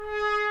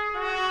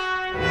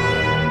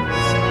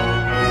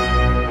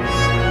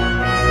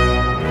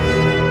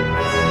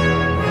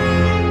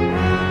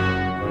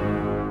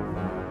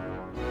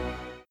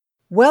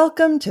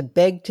Welcome to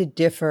Beg to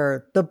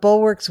Differ, the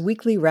Bulwark's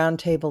weekly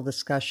roundtable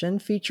discussion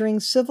featuring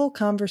civil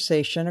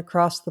conversation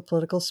across the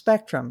political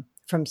spectrum,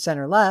 from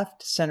center-left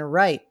to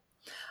center-right.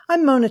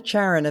 I'm Mona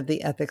Charan of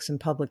the Ethics and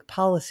Public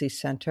Policy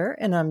Center,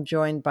 and I'm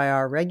joined by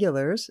our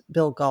regulars,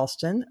 Bill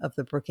Galston of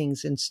the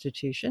Brookings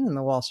Institution and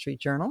the Wall Street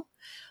Journal,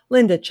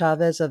 Linda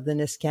Chavez of the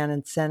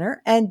Niskanen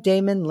Center, and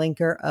Damon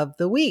Linker of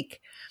The Week.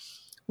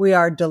 We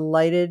are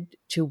delighted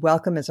to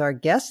welcome as our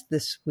guest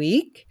this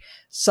week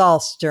Saul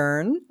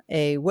Stern,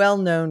 a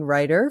well-known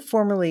writer,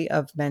 formerly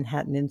of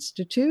Manhattan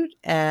Institute,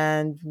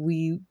 and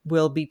we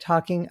will be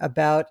talking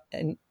about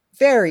a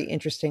very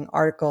interesting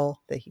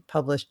article that he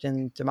published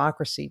in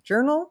Democracy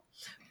Journal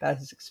about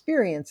his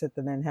experience at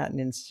the Manhattan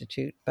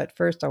Institute. But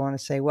first, I want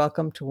to say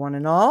welcome to one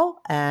and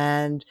all,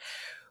 and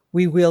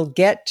we will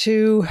get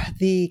to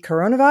the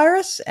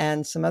coronavirus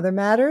and some other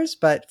matters,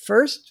 but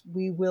first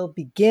we will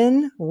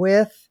begin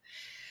with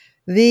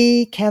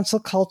the cancel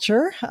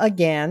culture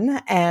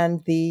again,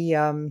 and the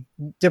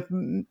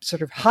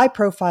sort of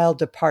high-profile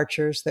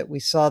departures that we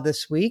saw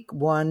this week,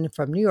 one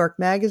from New York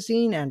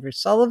Magazine, Andrew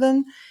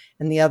Sullivan,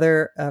 and the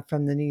other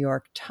from the New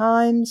York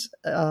Times,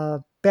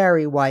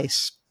 Bari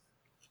Weiss.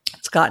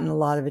 It's gotten a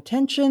lot of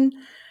attention.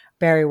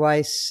 Bari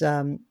Weiss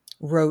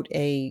wrote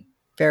a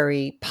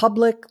very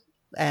public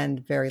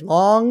and very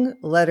long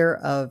letter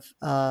of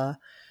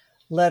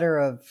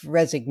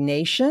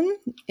resignation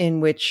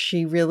in which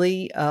she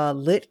really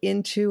lit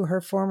into her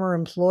former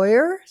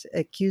employer,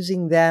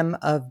 accusing them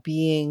of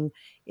being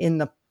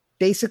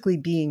basically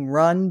being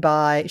run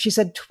by, she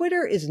said,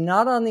 Twitter is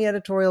not on the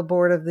editorial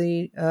board of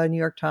the New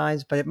York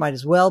Times, but it might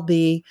as well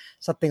be,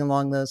 something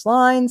along those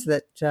lines,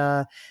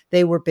 that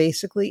they were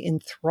basically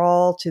in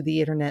thrall to the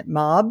internet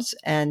mobs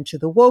and to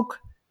the woke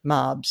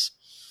mobs.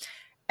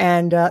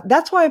 And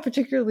that's why I'm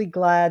particularly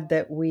glad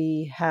that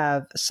we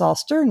have Saul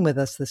Stern with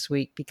us this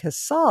week, because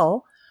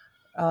Saul,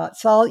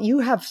 you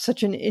have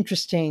such an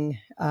interesting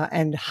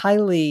and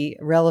highly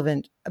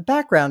relevant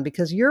background,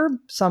 because you're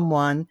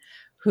someone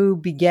who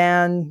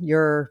began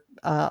your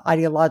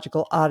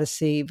ideological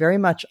odyssey very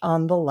much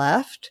on the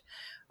left.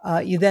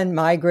 You then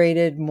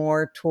migrated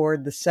more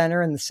toward the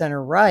center and the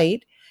center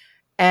right.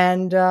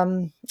 And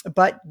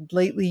but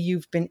lately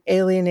you've been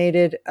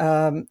alienated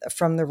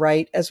from the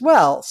right as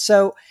well.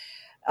 So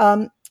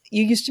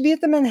you used to be at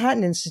the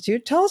Manhattan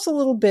Institute. Tell us a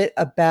little bit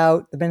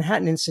about the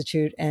Manhattan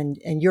Institute and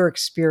your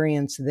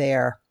experience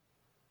there.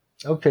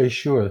 Okay,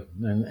 sure.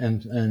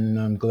 And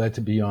I'm glad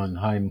to be on.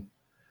 Hi,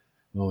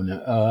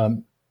 Mona.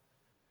 I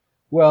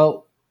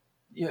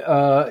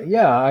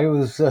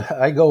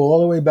go all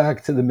the way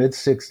back to the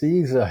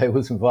mid-'60s. I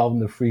was involved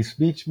in the free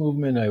speech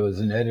movement. I was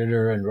an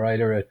editor and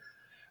writer at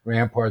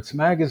Ramparts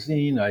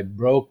magazine. I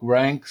broke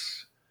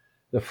ranks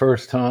the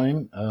first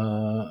time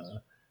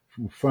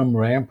from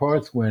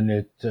Ramparts when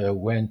it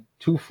went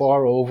too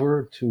far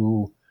over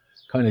to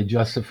kind of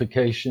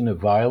justification of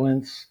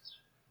violence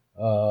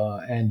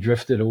and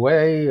drifted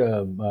away.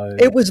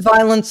 It was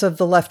violence of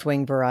the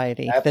left-wing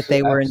variety that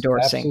they were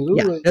endorsing.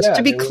 Absolutely. Yeah, just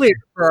to be clear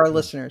for our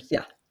listeners.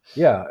 Yeah.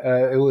 Yeah,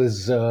 it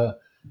was,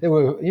 there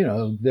were,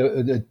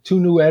 the two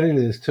new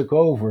editors took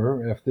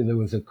over after there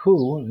was a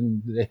coup,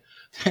 and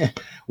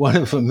one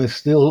of them is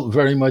still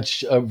very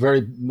much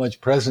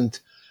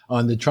present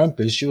on the Trump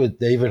issue with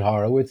David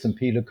Horowitz and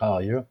Peter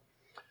Collier.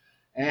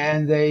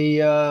 And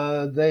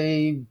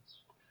they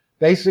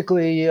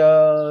basically,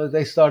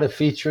 they started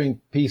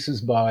featuring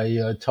pieces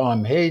by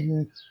Tom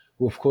Hayden,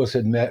 who of course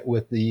had met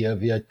with the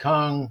Viet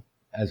Cong,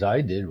 as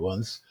I did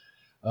once,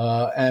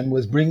 and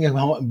was bringing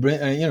home,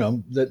 the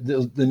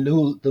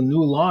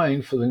new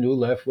line for the new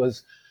left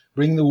was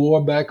bring the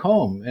war back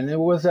home. And there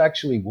was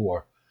actually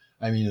war.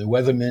 I mean, the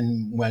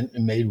Weathermen went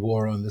and made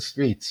war on the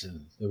streets,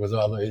 and there was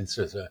other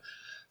instances.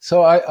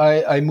 So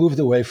I moved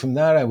away from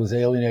that. I was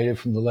alienated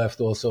from the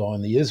left also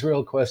on the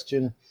Israel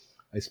question.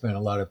 I spent a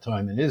lot of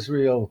time in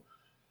Israel.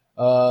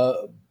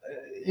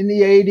 In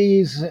the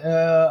 80s,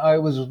 I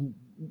was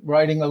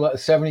writing a lot,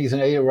 70s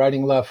and 80s,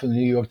 writing a lot for the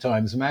New York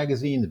Times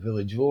Magazine, the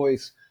Village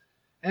Voice,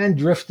 and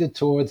drifted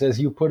towards, as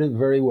you put it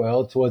very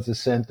well, towards the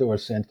center or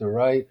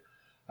center-right.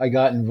 I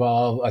got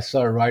involved. I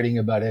started writing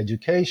about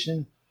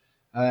education.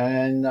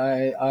 And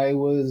I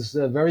was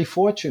very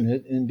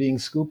fortunate in being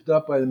scooped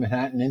up by the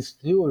Manhattan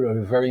Institute with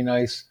a very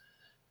nice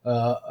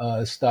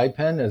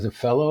stipend as a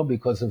fellow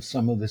because of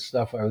some of the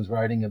stuff I was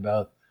writing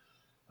about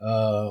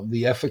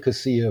the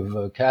efficacy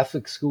of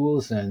Catholic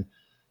schools and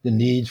the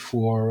need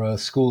for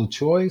school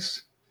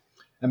choice.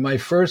 And my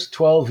first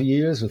 12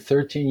 years or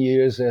 13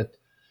 years at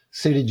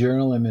City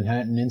Journal and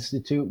Manhattan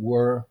Institute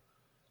were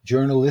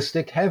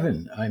journalistic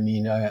heaven. I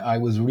mean, I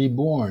was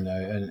reborn,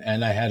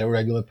 and I had a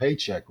regular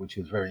paycheck, which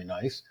was very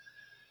nice.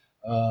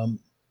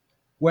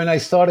 When I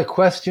started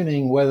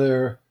questioning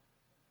whether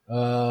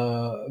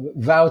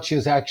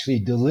vouchers actually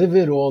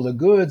delivered all the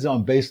goods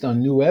based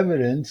on new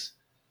evidence,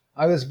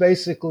 I was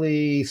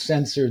basically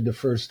censored the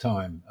first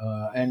time,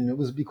 and it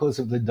was because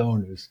of the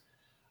donors.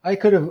 I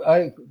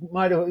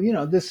might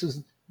have, this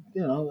is,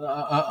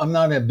 I'm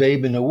not a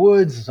babe in the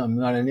woods. I'm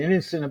not an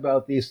innocent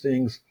about these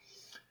things.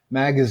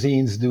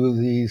 magazines do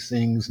these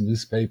things,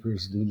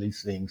 newspapers do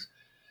these things.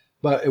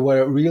 But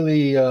what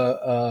really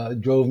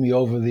drove me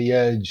over the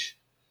edge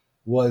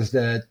was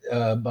that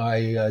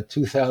by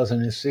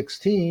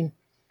 2016,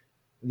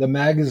 the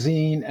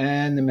magazine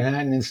and the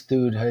Manhattan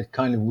Institute had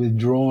kind of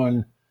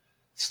withdrawn,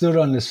 stood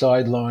on the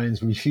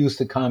sidelines, refused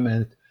to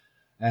comment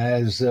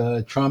as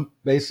Trump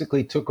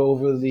basically took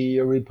over the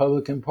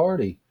Republican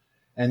Party.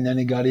 And then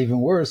it got even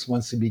worse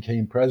once he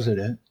became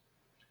president.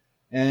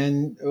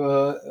 And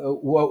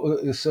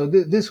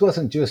this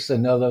wasn't just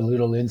another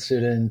little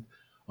incident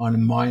on a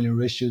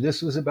minor issue.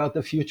 This was about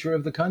the future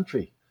of the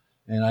country.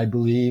 And I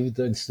believed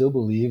and still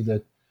believe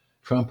that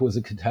Trump was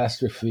a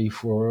catastrophe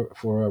for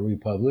our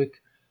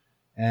republic.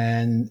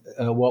 And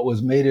what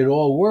was made it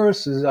all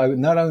worse is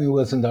not only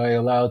wasn't I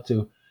allowed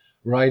to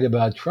write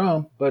about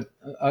Trump, but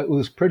it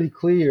was pretty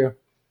clear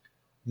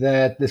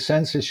that the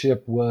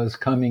censorship was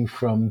coming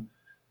from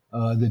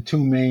the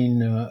two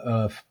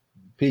main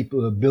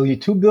people,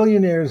 two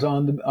billionaires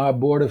on our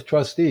board of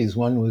trustees.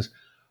 One was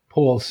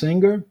Paul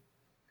Singer,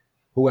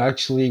 who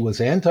actually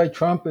was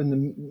anti-Trump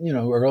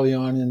early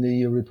on in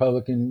the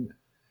Republican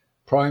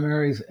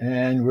primaries,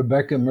 and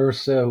Rebecca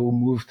Mercer, who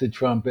moved to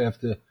Trump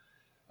after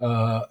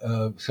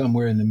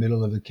somewhere in the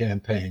middle of the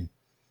campaign.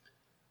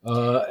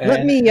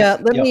 Let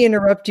me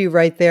interrupt you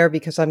right there,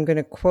 because I'm going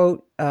to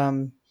quote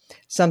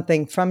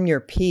something from your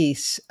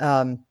piece.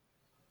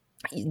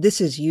 This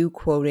is you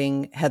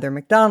quoting Heather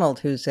McDonald,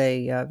 who's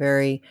a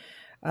very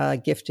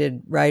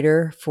gifted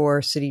writer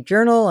for City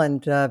Journal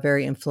and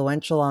very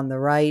influential on the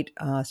right,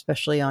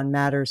 especially on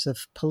matters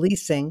of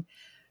policing.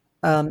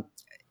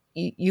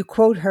 You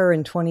quote her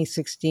in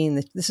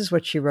 2016. This is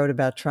what she wrote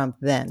about Trump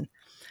then.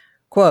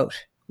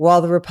 Quote,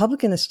 "While the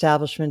Republican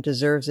establishment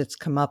deserves its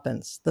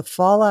comeuppance, the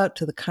fallout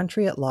to the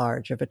country at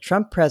large of a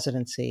Trump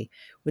presidency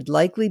would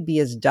likely be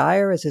as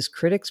dire as his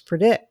critics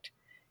predict.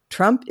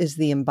 Trump is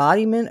the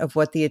embodiment of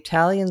what the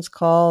Italians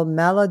call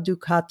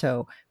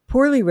maleducato,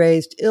 poorly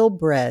raised,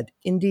 ill-bred.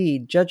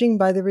 Indeed, judging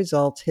by the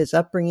results, his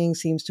upbringing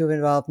seems to have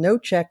involved no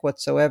check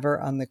whatsoever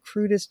on the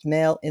crudest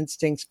male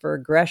instincts for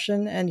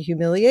aggression and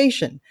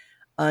humiliation,"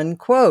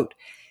 unquote.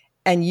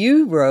 And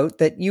you wrote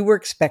that you were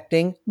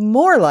expecting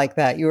more like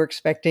that. You were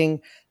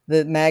expecting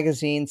the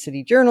magazine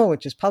City Journal,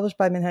 which is published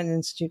by Manhattan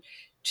Institute,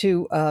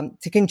 to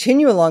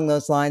continue along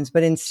those lines.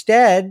 But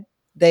instead,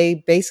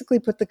 they basically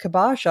put the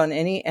kibosh on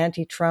any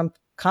anti-Trump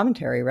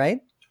commentary,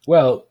 right?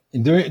 Well,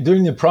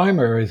 during the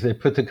primaries, they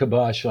put the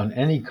kibosh on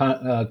any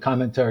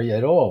commentary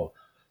at all.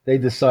 They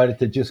decided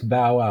to just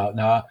bow out.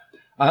 Now,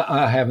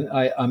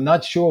 I'm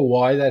not sure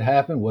why that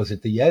happened. Was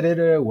it the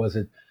editor? Was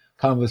it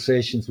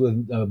conversations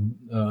with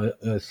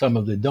some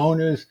of the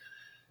donors?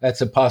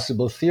 That's a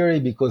possible theory,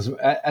 because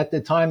at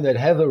the time that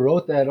Heather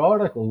wrote that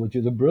article, which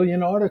is a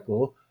brilliant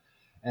article,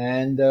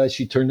 and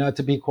she turned out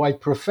to be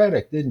quite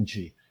prophetic, didn't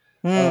she?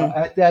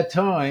 At that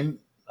time,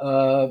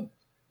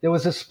 there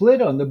was a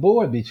split on the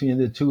board between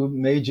the two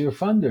major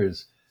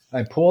funders.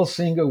 Paul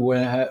Singer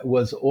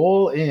was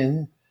all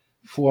in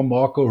for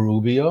Marco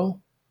Rubio,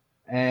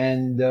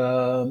 and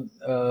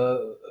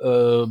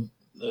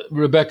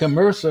Rebecca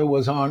Mercer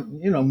was on,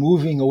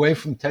 moving away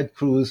from Ted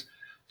Cruz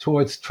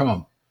towards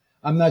Trump.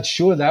 I'm not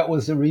sure that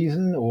was the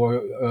reason,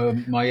 or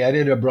my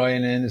editor,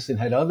 Brian Anderson,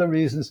 had other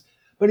reasons,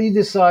 but he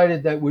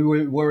decided that we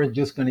weren't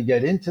just going to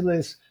get into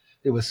this.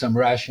 There was some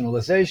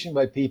rationalization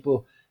by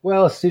people.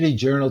 Well, City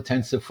Journal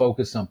tends to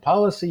focus on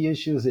policy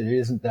issues. It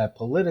isn't that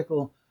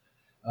political.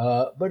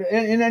 But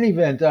in any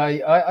event,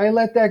 I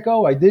let that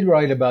go. I did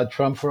write about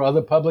Trump for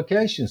other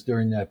publications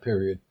during that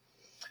period.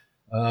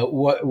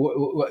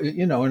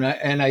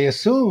 And I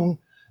assume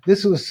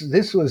this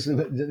was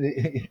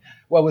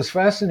what was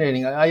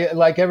fascinating.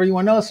 Like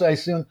everyone else, I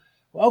assumed,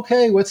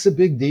 okay, what's the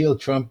big deal?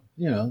 Trump,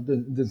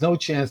 there's no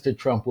chance that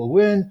Trump will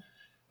win.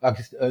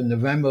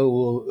 November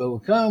will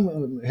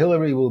come.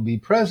 Hillary will be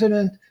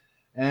president,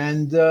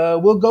 and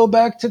we'll go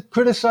back to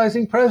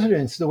criticizing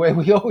presidents the way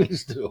we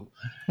always do.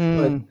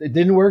 But it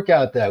didn't work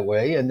out that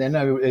way. And then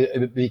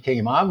it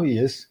became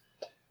obvious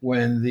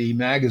when the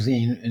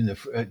magazine,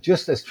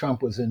 just as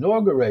Trump was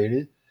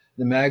inaugurated,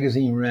 the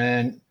magazine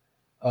ran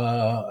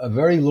a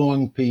very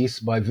long piece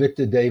by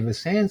Victor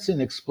Davis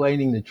Hanson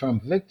explaining the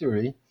Trump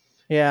victory.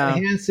 Yeah,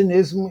 and Hanson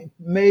is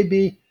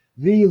maybe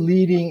the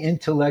leading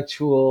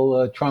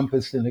intellectual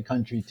Trumpist in the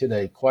country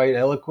today. Quite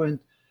eloquent,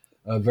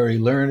 very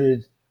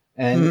learned.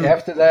 And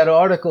after that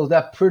article,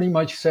 that pretty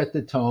much set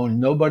the tone.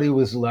 Nobody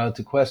was allowed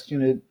to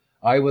question it.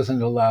 I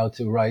wasn't allowed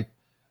to write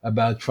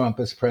about Trump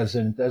as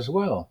president as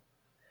well.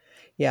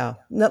 Yeah.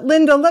 Now,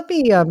 Linda, let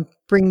me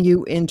bring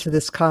you into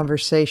this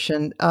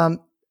conversation.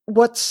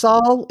 What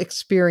Saul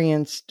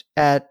experienced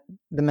at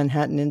the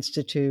Manhattan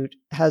Institute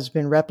has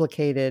been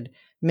replicated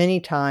many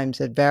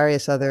times at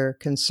various other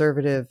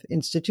conservative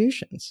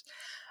institutions.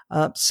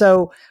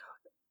 So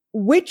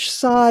which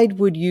side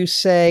would you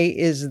say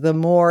is the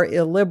more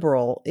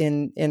illiberal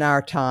in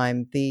our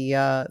time,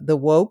 the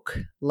woke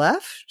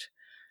left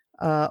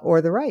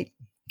or the right?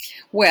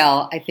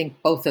 Well, I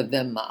think both of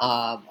them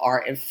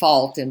are at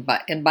fault. And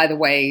by the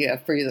way,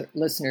 for your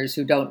listeners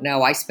who don't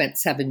know, I spent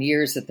 7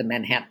 years at the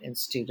Manhattan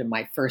Institute, and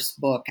my first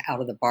book,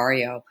 Out of the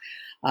Barrio,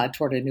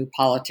 Toward a New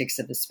Politics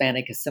of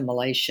Hispanic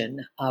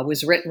Assimilation,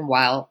 was written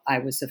while I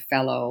was a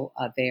fellow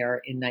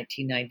there in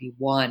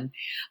 1991.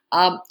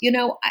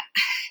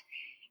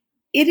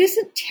 It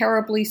isn't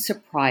terribly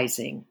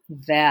surprising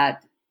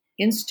that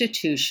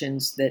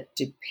institutions that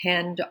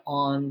depend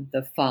on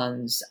the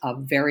funds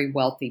of very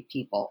wealthy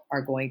people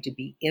are going to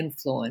be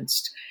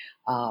influenced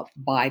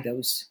by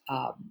those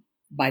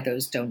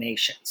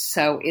donations.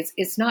 So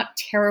it's not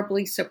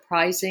terribly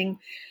surprising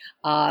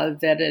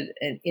that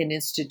an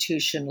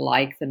institution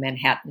like the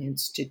Manhattan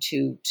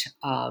Institute,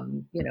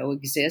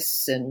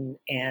 exists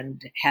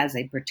and has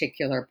a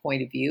particular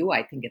point of view.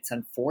 I think it's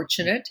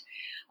unfortunate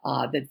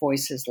that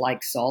voices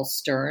like Saul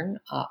Stern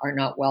are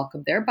not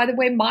welcome there. By the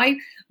way, my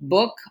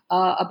book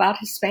about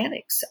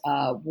Hispanics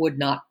would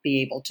not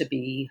be able to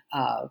be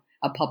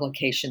a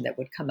publication that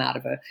would come out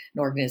of an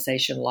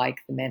organization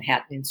like the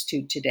Manhattan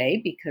Institute today,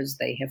 because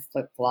they have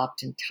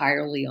flip-flopped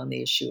entirely on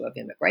the issue of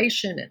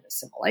immigration and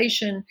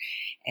assimilation.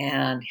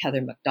 And Heather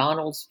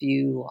McDonald's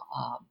view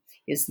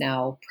is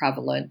now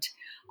prevalent.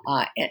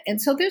 And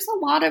so there's a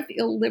lot of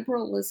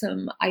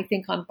illiberalism, I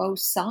think, on both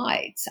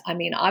sides. I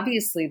mean,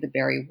 obviously the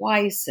Bari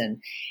Weiss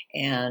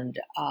and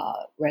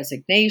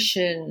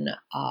resignation,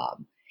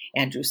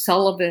 Andrew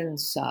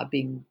Sullivan's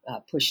being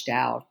pushed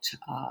out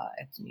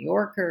at the New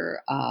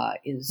Yorker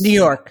is New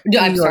York.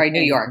 I'm sorry, New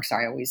York.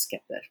 Sorry, I always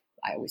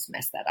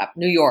mess that up.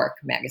 New York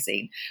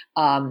Magazine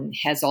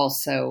has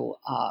also,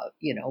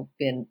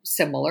 been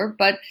similar,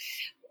 but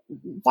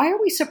why are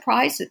we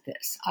surprised at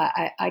this?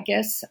 I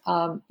guess,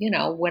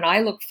 when I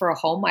look for a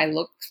home, I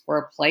look for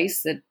a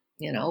place that,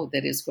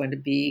 that is going to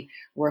be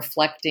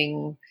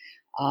reflecting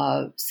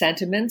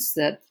sentiments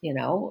that,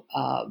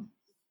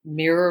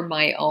 mirror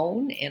my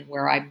own, and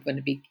where I'm going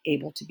to be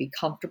able to be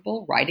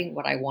comfortable writing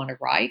what I want to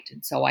write.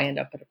 And so I end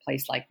up at a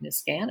place like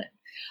Niskanen.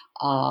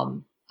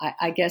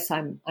 I guess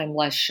I'm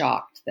less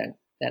shocked than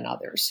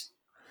others.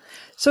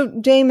 So,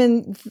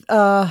 Damon,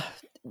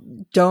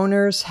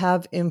 donors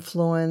have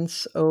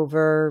influence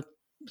over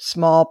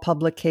small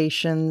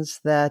publications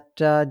that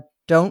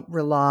don't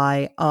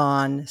rely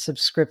on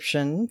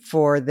subscription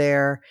for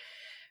their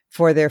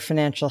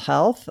financial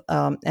health.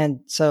 And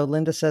so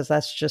Linda says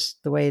that's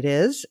just the way it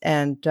is.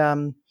 And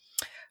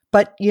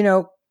but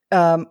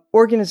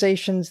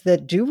organizations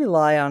that do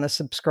rely on a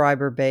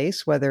subscriber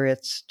base, whether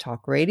it's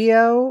talk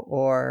radio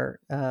or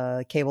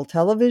cable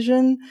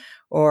television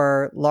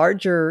or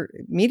larger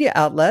media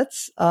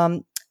outlets,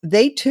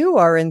 they too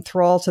are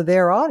enthralled to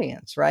their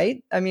audience,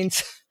 right? I mean,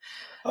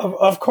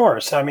 of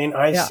course. I mean,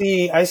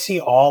 I see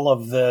all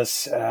of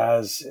this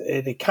as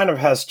it kind of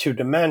has two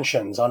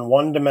dimensions. On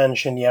one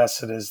dimension,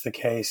 yes, it is the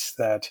case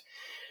that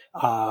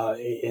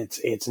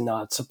it's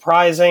not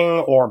surprising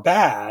or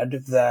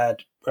bad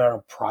that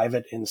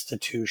private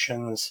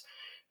institutions,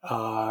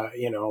 have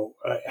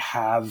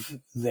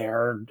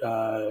their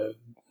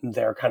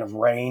kind of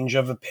range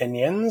of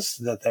opinions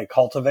that they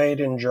cultivate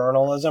in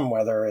journalism,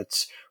 whether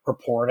it's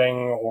reporting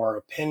or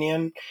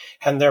opinion,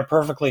 and they're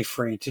perfectly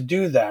free to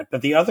do that.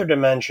 But the other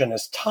dimension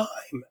is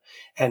time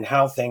and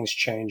how things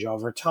change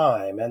over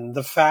time. And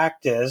the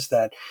fact is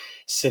that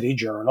City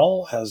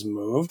Journal has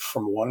moved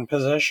from one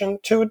position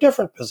to a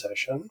different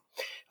position,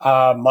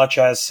 much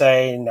as,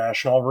 say,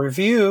 National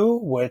Review,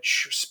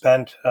 which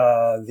spent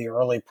the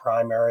early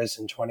primaries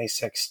in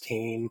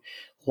 2016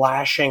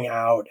 lashing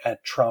out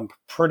at Trump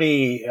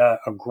pretty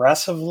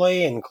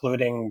aggressively,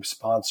 including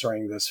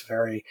sponsoring this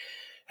very,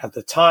 at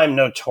the time,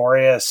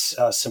 notorious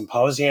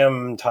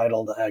symposium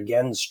titled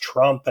Against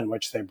Trump, in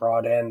which they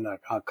brought in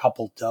a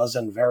couple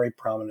dozen very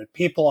prominent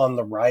people on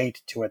the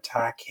right to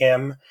attack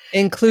him.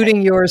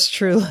 Including yours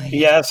truly.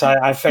 Yes,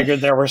 I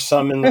figured there were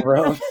some in the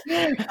room.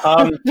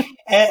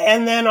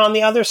 And then on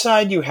the other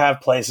side, you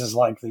have places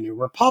like the New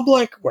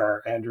Republic,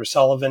 where Andrew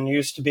Sullivan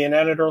used to be an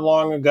editor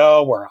long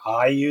ago, where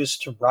I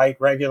used to write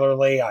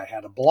regularly. I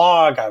had a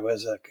blog. I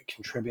was a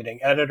contributing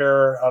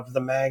editor of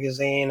the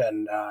magazine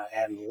and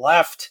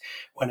left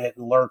when it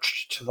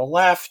lurched to the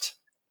left.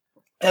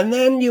 And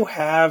then you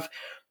have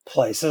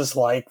places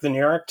like the New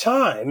York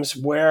Times,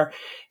 where,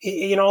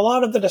 a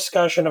lot of the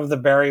discussion of the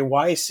Bari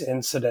Weiss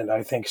incident,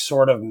 I think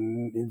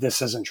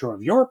this isn't true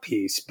of your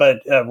piece, but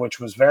which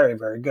was very,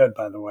 very good,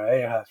 by the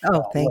way,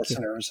 for thank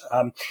listeners.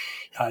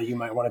 You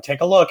might want to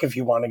take a look if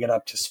you want to get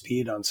up to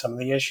speed on some of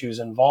the issues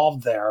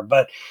involved there.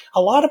 But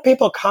a lot of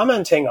people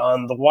commenting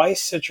on the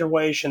Weiss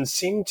situation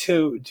seem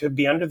to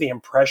be under the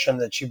impression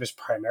that she was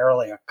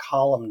primarily a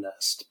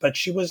columnist, but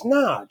she was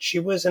not. She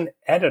was an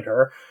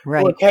editor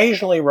who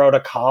occasionally wrote a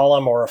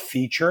column or a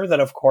feature that,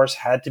 of course,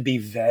 had to be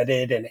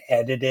vetted and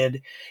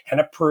edited and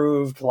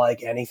approved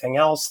like anything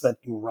else that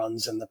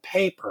runs in the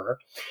paper.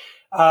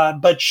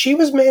 But she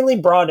was mainly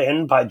brought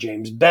in by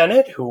James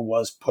Bennett, who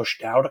was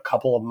pushed out a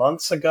couple of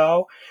months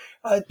ago,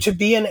 to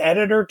be an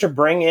editor, to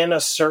bring in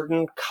a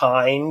certain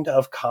kind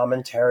of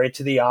commentary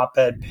to the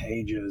op-ed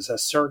pages, a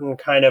certain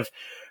kind of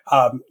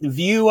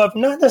view of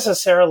not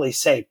necessarily,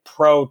 say,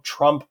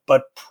 pro-Trump,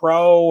 but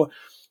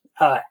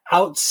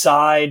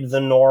outside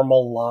the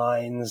normal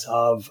lines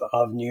of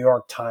New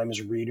York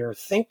Times reader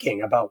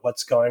thinking about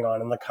what's going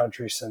on in the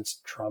country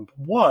since Trump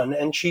won.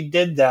 And she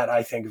did that,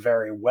 I think,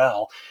 very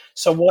well.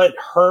 So what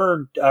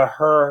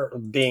her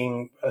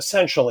being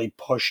essentially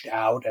pushed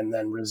out and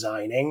then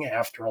resigning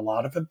after a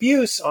lot of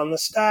abuse on the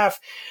staff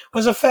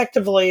was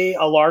effectively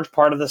a large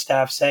part of the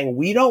staff saying,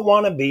 we don't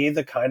want to be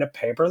the kind of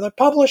paper that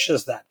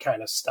publishes that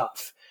kind of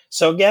stuff.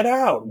 So get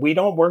out. We're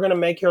going to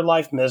make your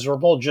life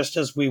miserable just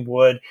as we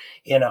would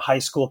in a high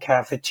school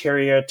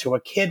cafeteria to a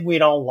kid we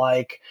don't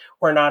like.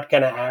 We're not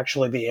going to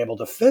actually be able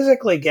to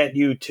physically get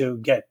you to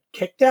get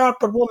kicked out,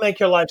 but we'll make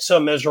your life so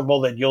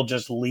miserable that you'll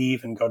just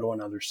leave and go to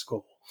another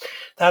school.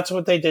 That's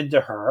what they did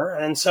to her.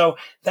 And so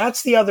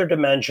that's the other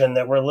dimension,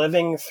 that we're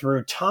living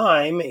through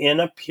time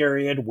in a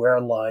period where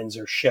lines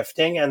are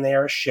shifting, and they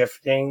are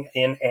shifting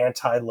in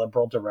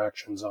anti-liberal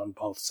directions on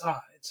both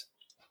sides.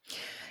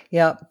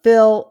 Yeah,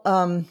 Bill,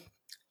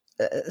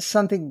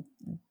 something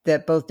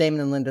that both Damon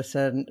and Linda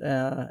said,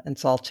 and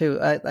Saul too,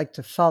 I'd like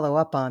to follow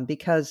up on,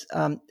 because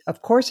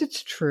of course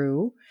it's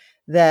true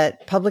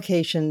that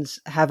publications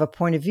have a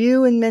point of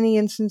view in many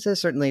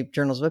instances, certainly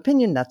journals of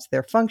opinion, that's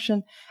their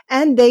function,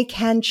 and they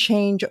can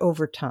change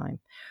over time.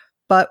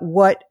 But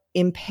what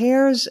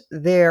impairs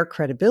their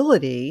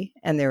credibility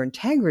and their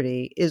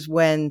integrity is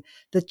when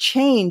the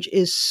change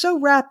is so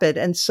rapid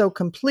and so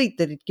complete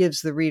that it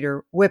gives the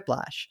reader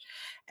whiplash.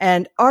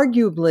 And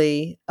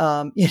arguably,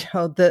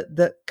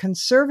 the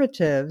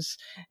conservatives,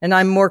 and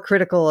I'm more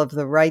critical of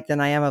the right than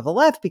I am of the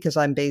left because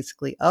I'm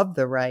basically of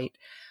the right.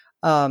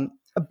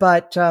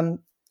 But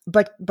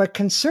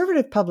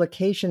conservative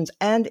publications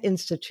and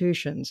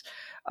institutions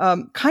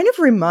kind of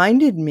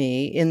reminded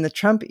me in the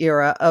Trump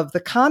era of the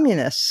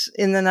communists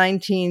in the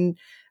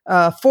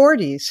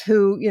 1940s,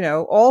 who,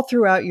 all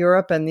throughout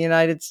Europe and the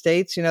United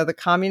States, the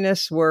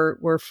communists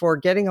were for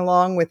getting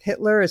along with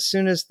Hitler as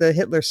soon as the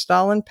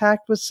Hitler-Stalin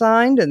Pact was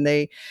signed, and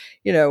they,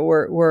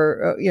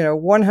 were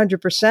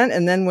 100%.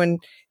 And then when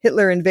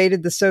Hitler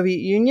invaded the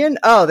Soviet Union,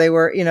 they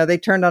were, they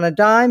turned on a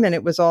dime, and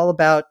it was all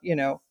about,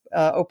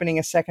 opening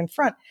a second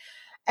front.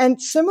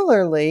 And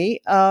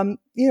similarly,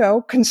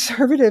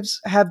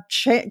 conservatives have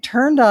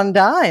turned on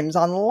dimes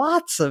on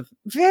lots of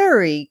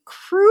very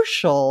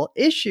crucial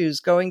issues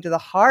going to the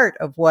heart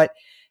of what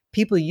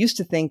people used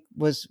to think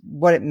was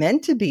what it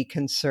meant to be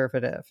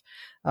conservative.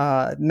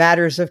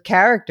 Matters of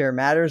character,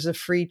 matters of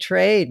free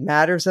trade,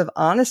 matters of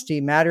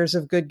honesty, matters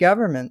of good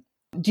government.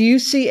 Do you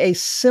see a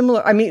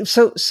similar,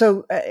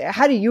 so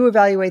how do you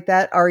evaluate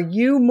that? Are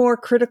you more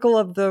critical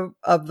of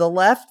the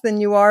left than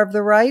you are of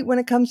the right when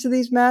it comes to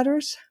these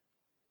matters?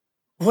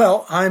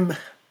 Well, I'm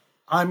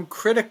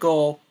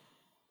critical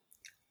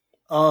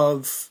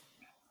of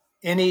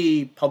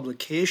any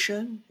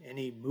publication,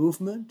 any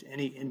movement,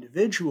 any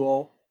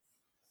individual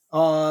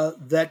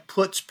that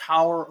puts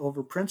power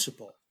over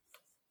principle.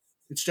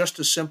 It's just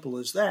as simple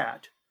as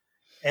that.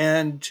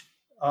 And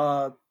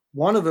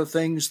one of the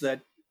things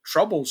that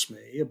troubles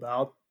me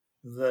about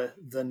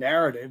the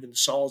narrative in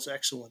Saul's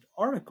excellent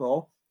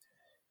article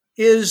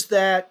is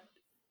that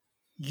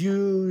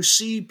you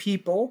see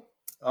people,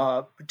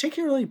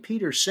 particularly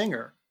Peter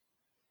Singer,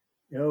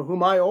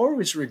 whom I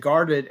always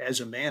regarded as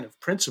a man of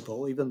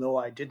principle, even though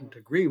I didn't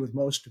agree with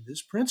most of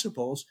his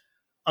principles,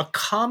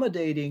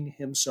 accommodating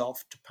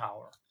himself to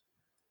power.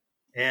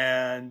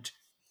 And,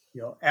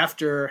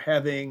 after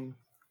having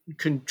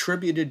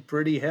contributed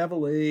pretty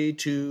heavily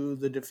to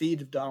the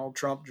defeat of Donald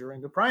Trump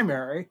during the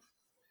primary,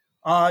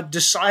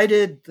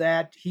 decided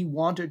that he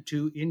wanted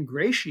to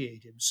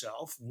ingratiate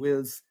himself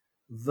with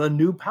the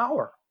new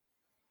power,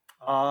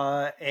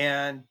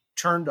 and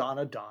turned on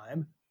a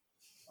dime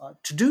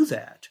to do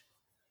that.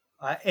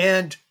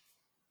 And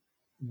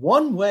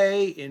one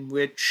way in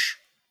which,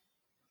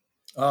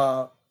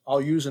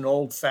 I'll use an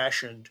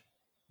old-fashioned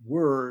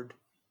word,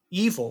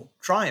 evil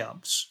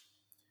triumphs,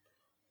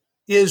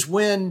 is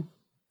when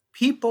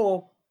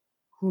people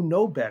who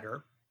know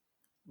better,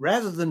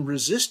 rather than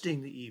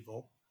resisting the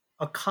evil,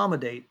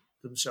 accommodate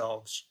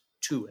themselves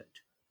to it.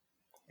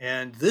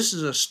 And this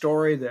is a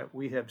story that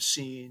we have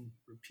seen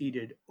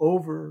repeated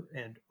over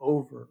and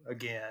over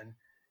again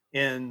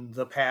in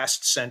the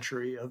past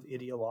century of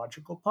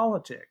ideological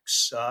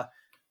politics.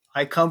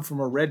 I come from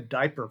a red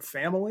diaper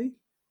family.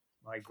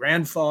 My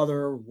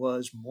grandfather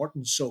was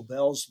Morton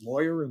Sobel's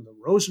lawyer in the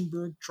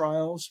Rosenberg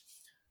trials.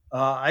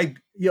 I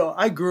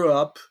grew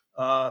up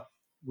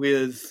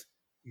with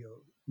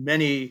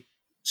many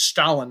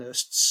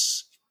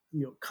Stalinists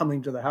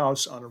coming to the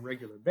house on a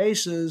regular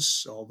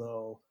basis,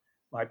 although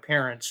my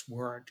parents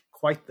weren't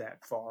quite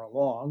that far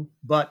along.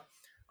 But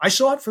I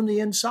saw it from the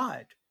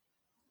inside.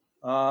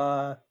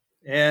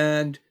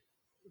 And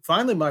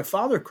finally, my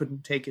father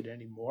couldn't take it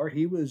anymore.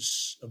 He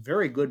was a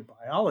very good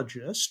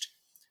biologist,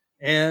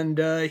 and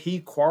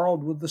he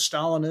quarreled with the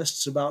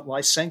Stalinists about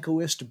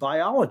Lysenkoist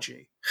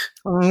biology.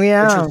 Oh,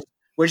 yeah.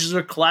 Which is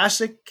a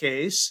classic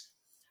case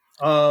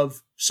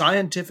of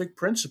scientific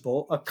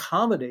principle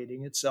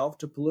accommodating itself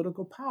to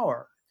political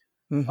power.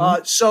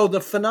 Mm-hmm. So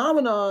the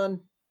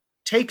phenomenon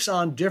takes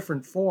on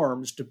different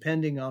forms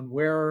depending on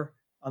where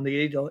on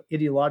the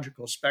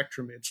ideological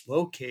spectrum it's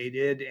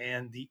located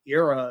and the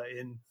era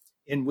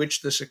in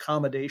which this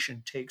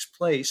accommodation takes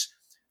place.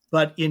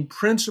 But in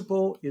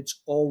principle, it's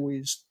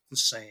always the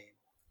same.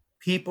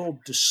 People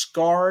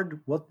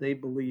discard what they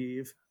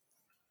believe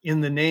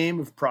in the name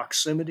of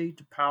proximity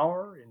to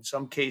power, in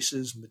some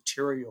cases,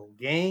 material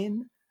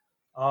gain,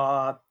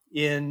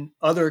 in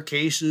other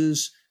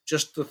cases,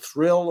 just the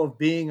thrill of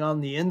being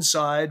on the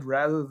inside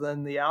rather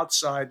than the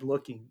outside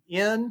looking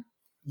in.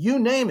 You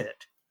name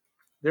it.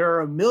 There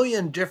are a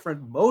million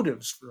different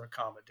motives for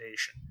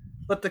accommodation,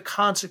 but the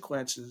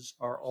consequences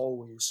are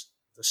always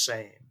the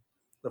same.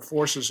 The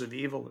forces of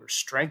evil are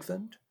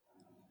strengthened,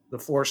 the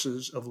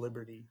forces of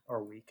liberty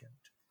are weakened.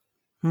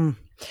 Hmm.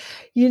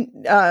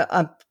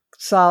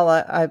 Sal,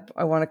 I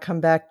want to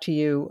come back to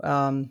you.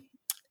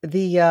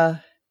 The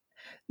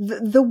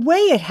way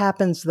it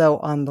happens, though,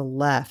 on the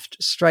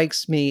left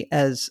strikes me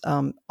as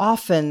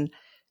often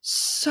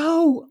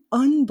so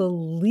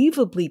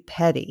unbelievably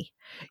petty.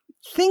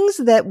 Things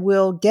that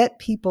will get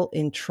people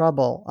in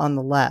trouble on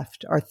the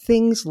left are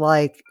things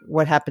like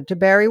what happened to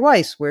Bari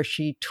Weiss, where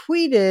she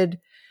tweeted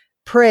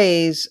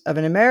praise of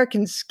an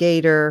American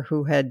skater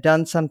who had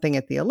done something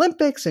at the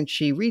Olympics, and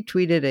she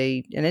retweeted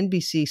an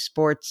NBC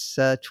Sports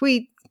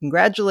tweet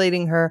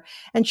congratulating her,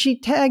 and she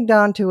tagged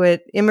onto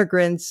it,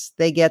 immigrants,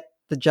 they get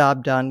the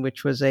job done,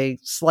 which was a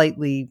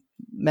slightly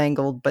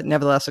mangled, but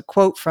nevertheless a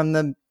quote from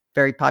the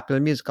very popular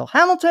musical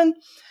Hamilton.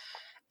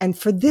 And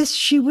for this,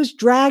 she was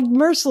dragged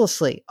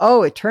mercilessly.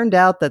 Oh, it turned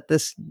out that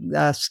this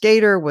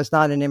skater was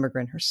not an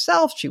immigrant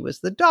herself. She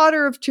was the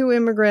daughter of two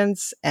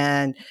immigrants,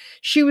 and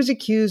she was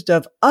accused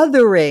of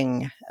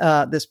othering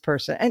this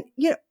person. And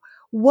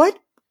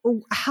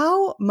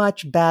how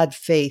much bad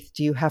faith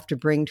do you have to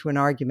bring to an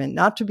argument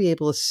not to be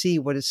able to see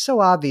what is so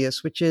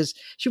obvious, which is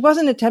she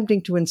wasn't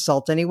attempting to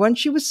insult anyone.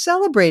 She was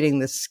celebrating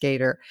this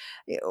skater.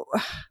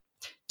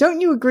 Don't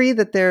you agree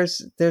that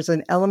there's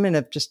an element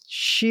of just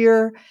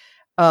sheer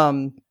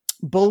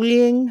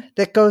bullying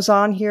that goes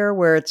on here,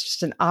 where it's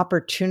just an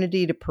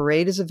opportunity to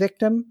parade as a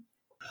victim?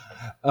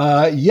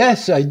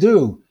 Yes, I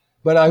do.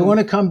 But I want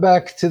to come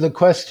back to the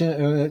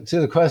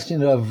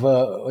question of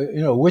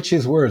which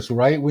is worse,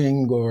 right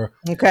wing or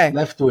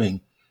left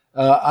wing.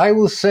 I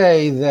will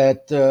say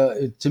that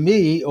to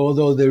me,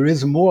 although there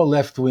is more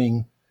left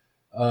wing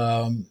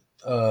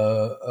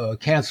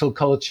cancel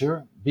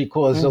culture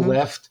because the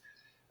left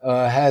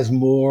has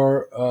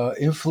more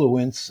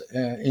influence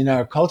in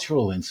our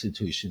cultural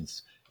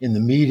institutions, in the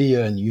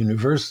media and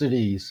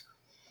universities,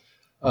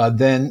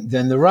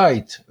 than the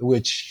right,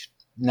 which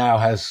now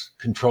has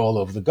control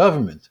over the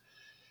government.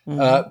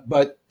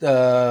 But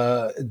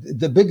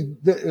the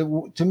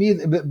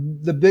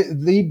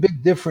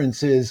big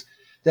difference is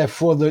that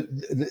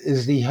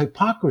is the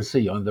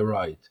hypocrisy on the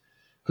right,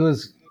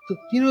 because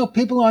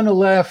people on the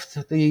left,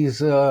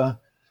 the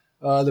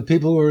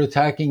people who are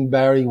attacking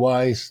Bari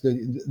Weiss,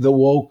 the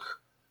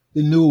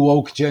new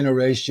woke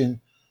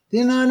generation,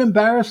 they're not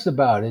embarrassed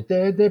about it.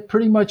 They're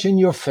pretty much in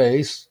your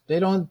face. They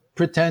don't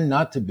pretend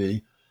not to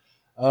be.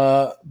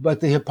 But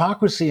the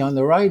hypocrisy on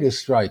the right is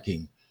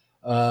striking.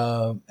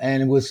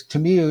 And to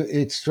me,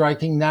 it's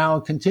striking now,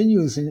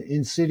 continues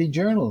in City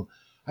Journal.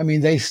 I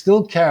mean, they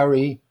still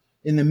carry,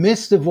 in the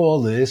midst of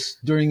all this,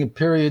 during a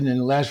period in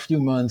the last few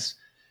months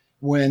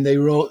when they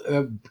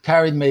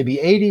carried maybe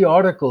 80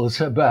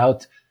 articles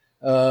about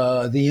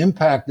the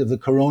impact of the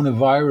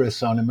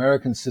coronavirus on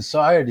American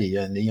society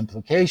and the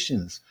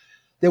implications.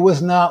 There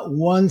was not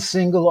one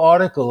single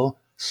article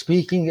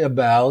speaking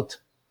about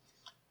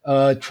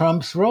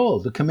Trump's role.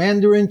 The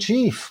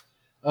commander-in-chief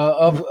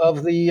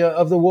of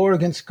the war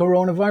against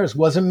coronavirus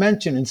wasn't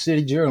mentioned in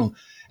City Journal.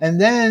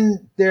 And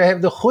then they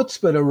have the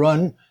chutzpah to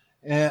run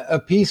a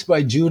piece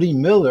by Judy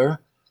Miller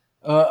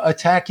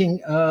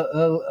attacking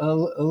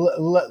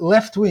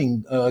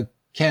left-wing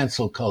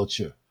cancel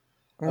culture.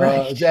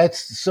 Right.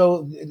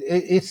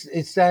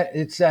 It's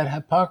that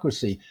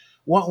hypocrisy.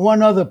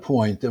 One other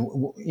point,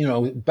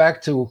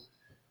 back to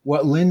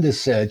what Linda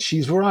said,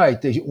 she's right.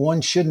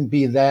 One shouldn't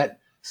be that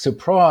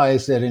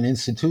surprised that an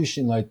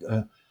institution like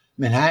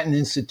Manhattan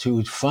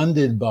Institute,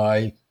 funded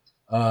by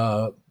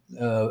very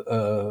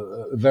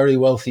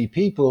wealthy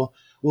people,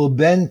 will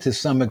bend to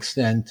some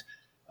extent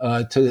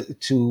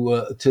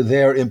to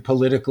their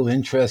political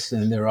interests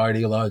and their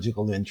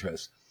ideological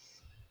interests.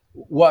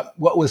 What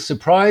was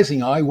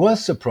surprising, I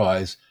was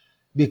surprised,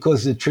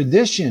 because the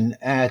tradition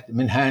at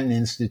Manhattan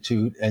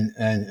Institute and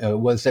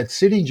was that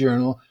City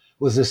Journal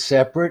was a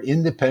separate,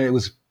 independent. It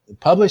was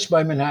published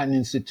by Manhattan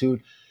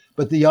Institute,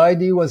 but the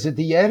idea was that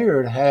the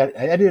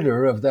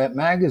editor of that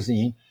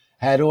magazine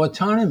had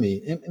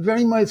autonomy,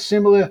 very much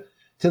similar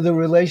to the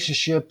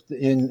relationship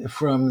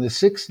from the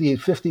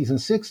 50s and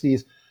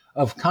 60s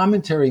of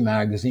Commentary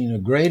magazine, a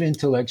great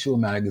intellectual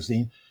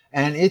magazine,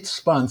 and its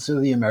sponsor,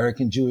 the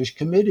American Jewish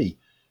Committee.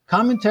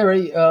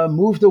 Commentary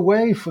moved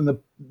away from the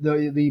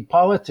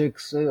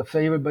politics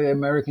favored by the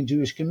American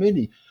Jewish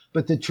Committee.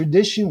 But the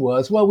tradition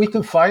was, well, we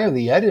can fire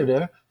the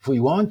editor if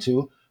we want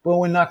to, but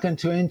we're not going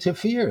to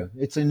interfere.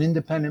 It's an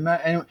independent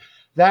matter. And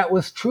that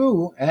was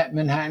true at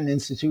Manhattan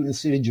Institute and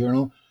City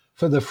Journal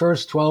for the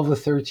first 12 or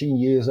 13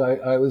 years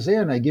I was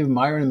there. And I give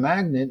Myron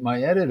Magnet,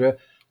 my editor,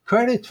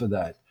 credit for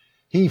that.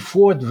 He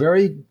fought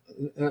very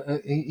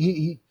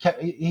he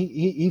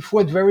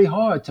fought very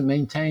hard to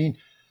maintain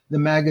the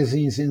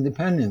magazine's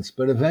independence,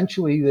 but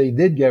eventually they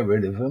did get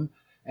rid of him,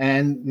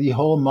 and the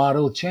whole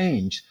model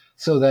changed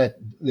so that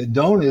the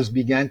donors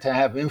began to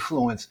have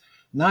influence,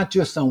 not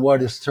just on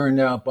what is turned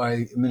out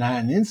by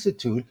Manhattan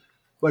Institute,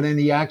 but in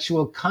the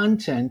actual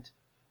content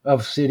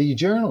of City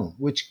Journal,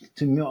 which,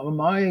 in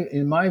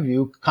my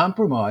view,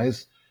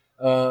 compromised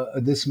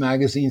this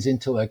magazine's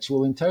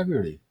intellectual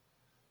integrity.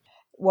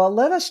 Well,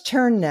 let us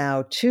turn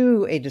now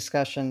to a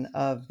discussion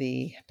of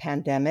the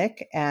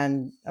pandemic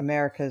and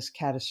America's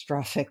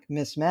catastrophic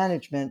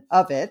mismanagement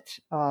of it.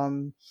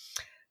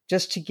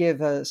 Just to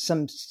give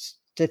some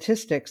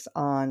statistics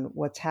on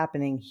what's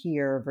happening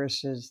here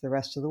versus the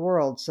rest of the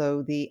world.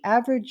 So the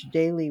average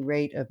daily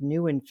rate of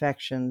new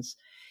infections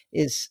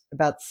is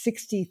about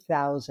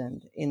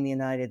 60,000 in the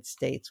United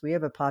States. We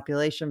have a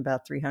population of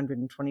about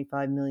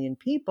 325 million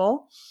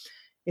people.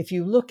 If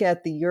you look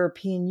at the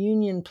European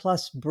Union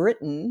plus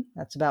Britain,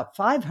 that's about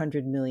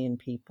 500 million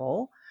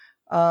people.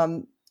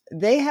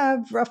 They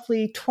have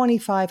roughly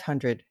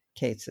 2,500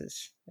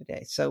 cases a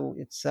day. So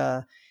it's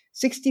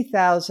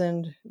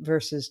 60,000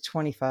 versus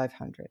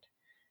 2,500.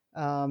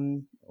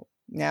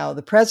 Now,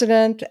 the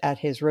president at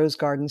his Rose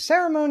Garden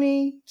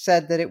ceremony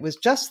said that it was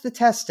just the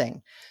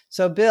testing.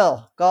 So,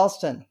 Bill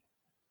Galston,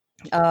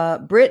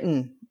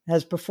 Britain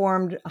has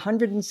performed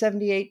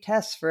 178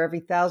 tests for every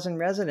 1,000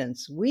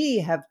 residents. We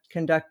have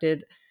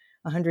conducted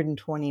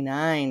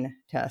 129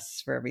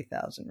 tests for every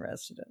 1,000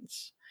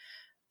 residents.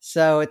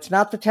 So it's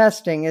not the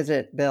testing, is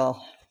it,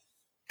 Bill?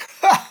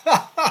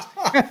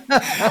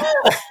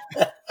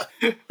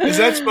 Is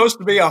that supposed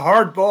to be a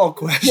hardball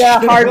question?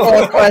 Yeah,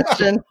 hardball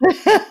question.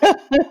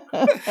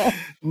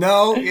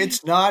 No,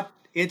 it's not.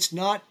 It's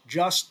not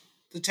just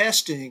the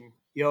testing.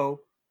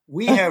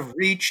 We have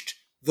reached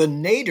the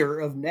nadir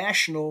of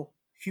national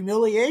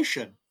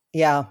humiliation.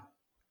 Yeah.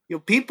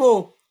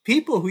 People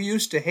who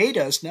used to hate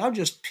us now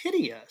just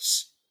pity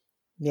us.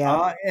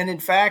 Yeah. And in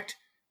fact,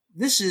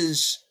 this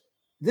is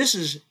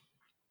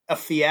a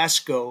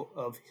fiasco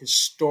of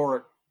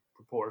historic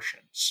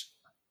proportions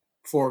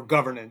for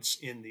governance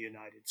in the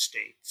United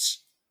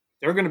States.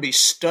 They're going to be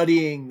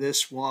studying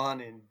this one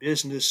in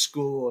business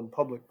school and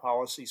public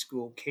policy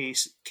school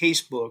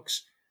case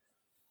books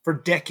for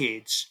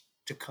decades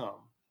to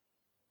come.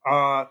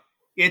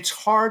 It's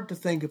hard to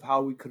think of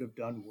how we could have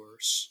done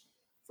worse,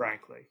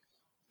 frankly.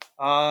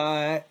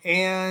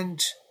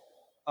 And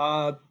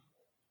I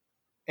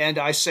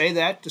say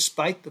that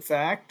despite the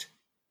fact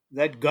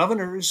that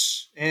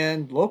governors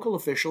and local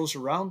officials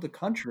around the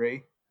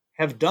country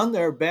have done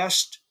their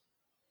best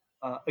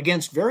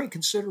against very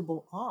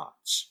considerable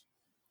odds.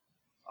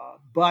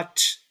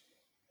 But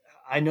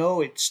I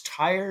know it's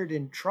tired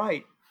and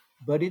trite,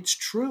 but it's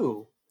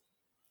true.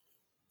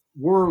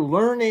 We're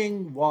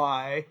learning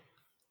why,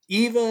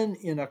 even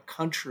in a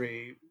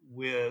country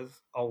with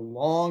a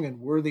long and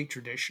worthy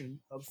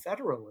tradition of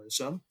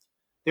federalism,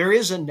 there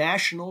is a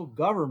national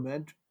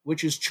government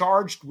which is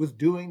charged with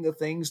doing the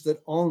things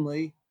that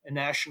only a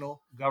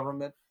national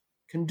government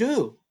can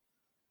do.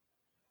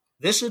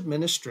 This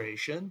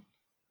administration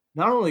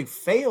not only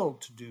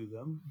failed to do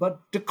them,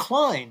 but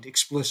declined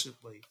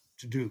explicitly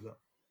to do them.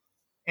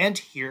 And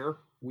here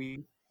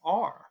we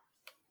are.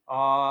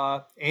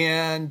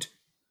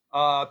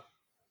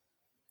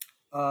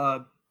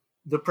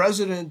 The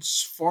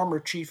president's former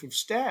chief of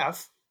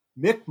staff,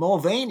 Mick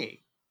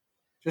Mulvaney,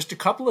 just a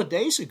couple of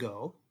days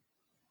ago,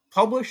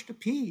 published a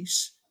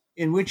piece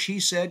in which he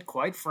said,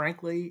 quite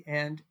frankly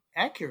and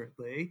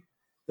accurately,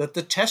 that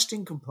the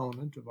testing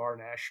component of our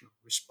national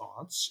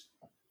response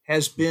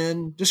has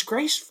been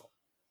disgraceful.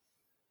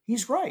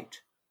 He's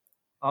right.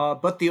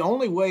 But the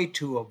only way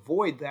to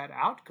avoid that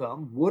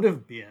outcome would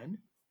have been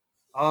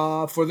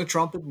for the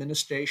Trump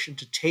administration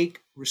to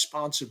take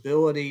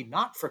responsibility,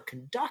 not for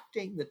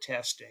conducting the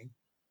testing,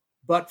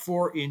 but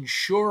for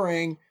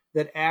ensuring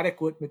that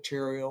adequate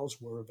materials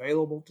were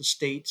available to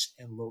states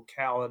and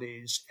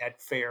localities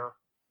at fair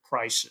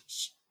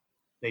prices.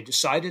 They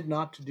decided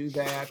not to do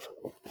that,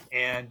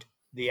 and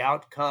the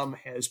outcome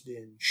has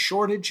been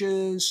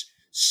shortages,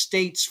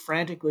 states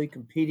frantically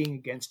competing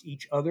against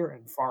each other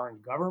and foreign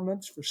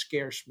governments for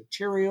scarce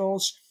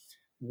materials,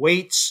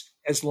 waits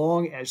as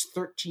long as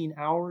 13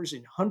 hours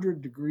in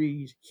 100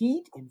 degrees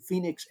heat in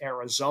Phoenix,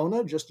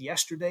 Arizona, just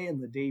yesterday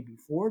and the day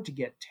before to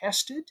get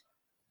tested.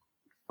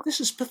 This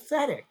is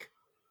pathetic.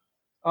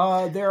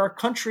 There are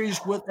countries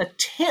with a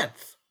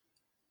tenth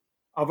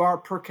of our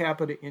per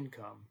capita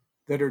income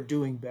that are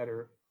doing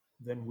better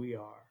than we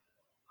are.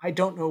 I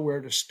don't know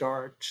where to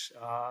start.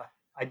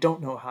 I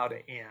don't know how to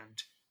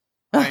end.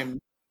 I'm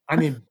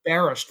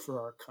embarrassed for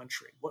our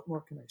country. What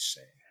more can I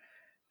say?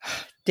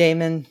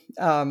 Damon,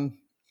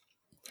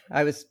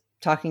 I was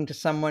talking to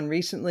someone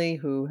recently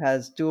who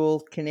has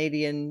dual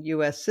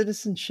Canadian-U.S.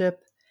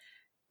 citizenship,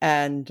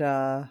 and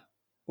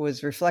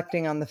was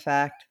reflecting on the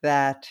fact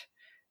that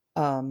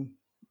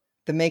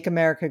the Make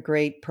America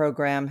Great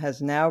program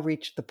has now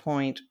reached the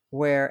point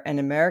where an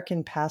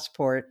American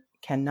passport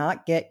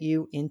cannot get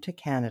you into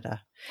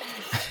Canada.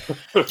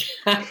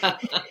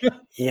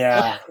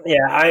 Yeah.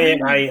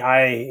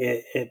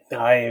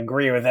 I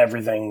agree with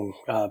everything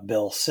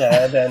Bill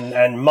said,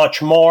 and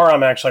much more.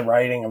 I'm actually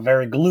writing a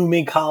very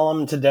gloomy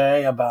column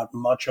today about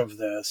much of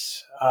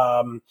this.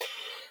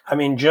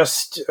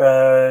 Just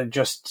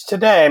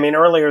today.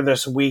 Earlier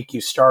this week,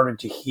 you started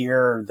to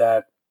hear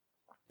that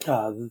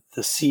the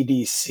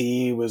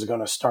CDC was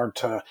going to start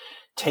to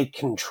take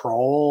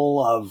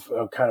control of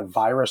kind of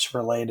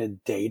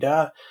virus-related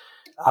data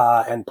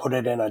and put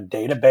it in a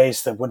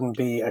database that wouldn't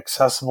be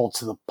accessible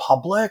to the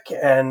public.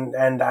 And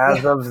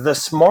as of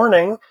this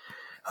morning,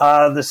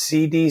 the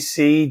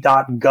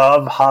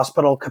CDC.gov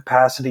hospital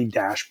capacity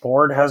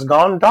dashboard has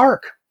gone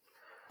dark.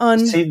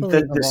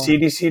 The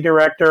CDC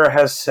director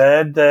has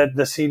said that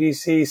the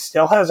CDC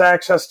still has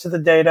access to the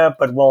data,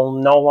 but will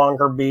no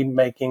longer be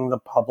making the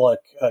public,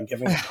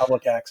 giving the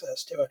public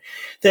access to it.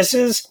 This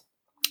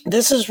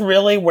is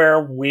really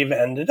where we've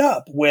ended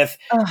up with.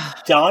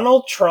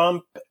 Donald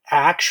Trump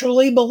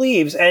actually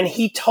believes, and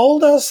he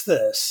told us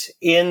this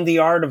in The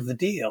Art of the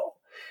Deal,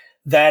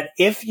 that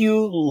if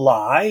you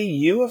lie,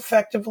 you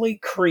effectively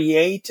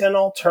create an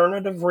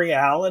alternative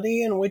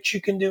reality in which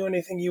you can do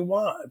anything you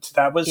want.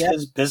 That was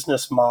his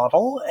business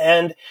model,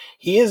 and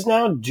he is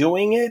now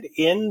doing it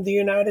in the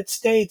United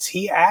States.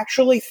 He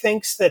actually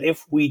thinks that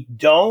if we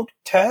don't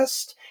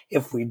test,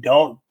 if we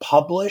don't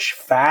publish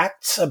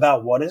facts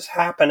about what is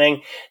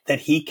happening, that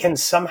he can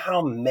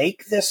somehow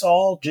make this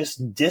all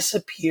just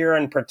disappear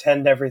and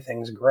pretend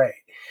everything's great.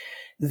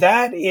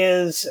 That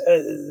is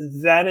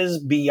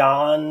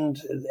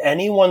beyond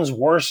anyone's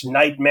worst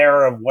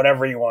nightmare of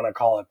whatever you want to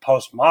call it,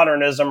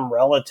 postmodernism,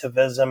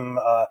 relativism,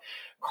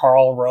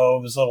 Karl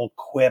Rove's little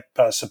quip,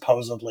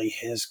 supposedly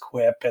his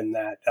quip in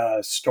that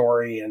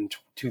story in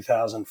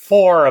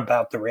 2004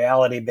 about the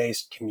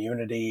reality-based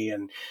community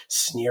and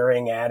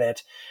sneering at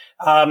it.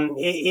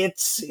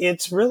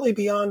 It's really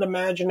beyond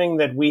imagining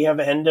that we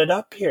have ended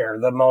up here,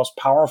 the most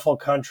powerful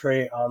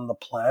country on the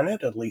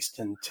planet, at least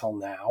until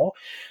now.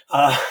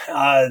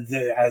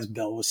 As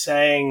Bill was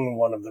saying,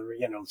 one of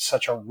the,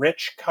 such a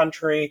rich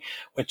country,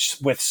 which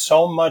with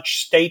so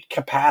much state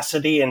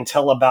capacity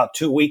until about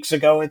 2 weeks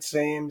ago, it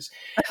seems,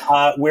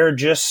 we're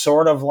just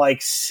sort of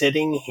like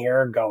sitting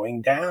here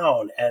going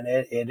down, and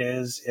it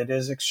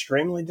is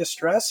extremely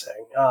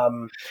distressing.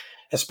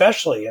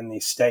 Especially in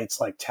these states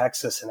like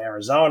Texas and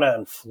Arizona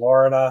and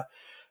Florida.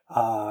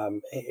 What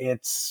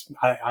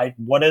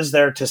is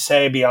there to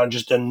say beyond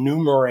just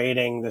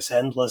enumerating this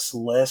endless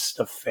list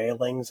of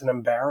failings and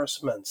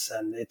embarrassments?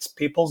 And it's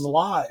people's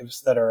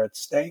lives that are at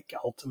stake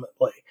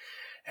ultimately,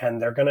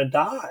 and they're going to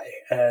die.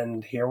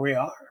 And here we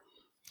are.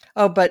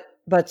 Oh,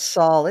 but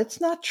Saul, it's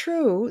not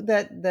true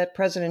that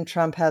President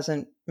Trump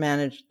hasn't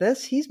managed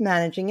this. He's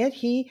managing it.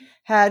 He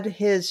had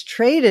his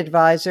trade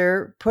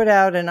advisor put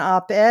out an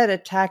op-ed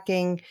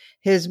attacking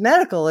his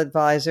medical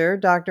advisor,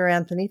 Dr.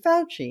 Anthony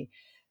Fauci.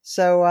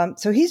 So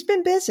he's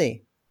been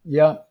busy.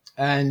 Yeah.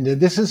 And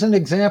this is an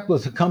example,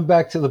 to come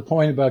back to the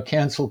point about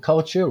cancel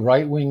culture,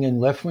 right-wing and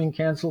left-wing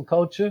cancel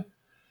culture.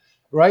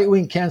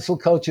 Right-wing cancel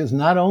culture is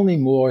not only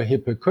more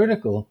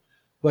hypocritical,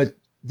 but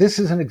this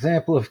is an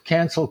example of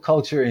cancel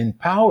culture in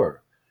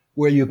power,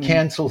 where you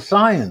cancel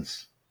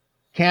science,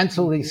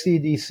 cancel the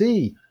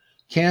CDC,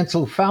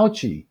 cancel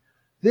Fauci.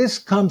 This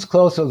comes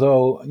closer,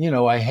 though,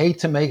 I hate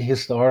to make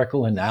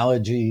historical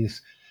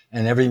analogies,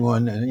 and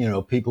everyone,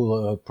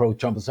 people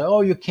pro-Trump will say, oh,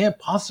 you can't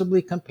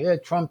possibly compare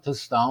Trump to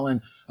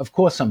Stalin. Of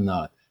course I'm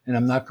not. And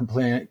I'm not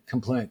comparing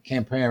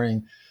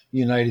the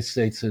United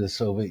States to the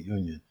Soviet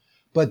Union.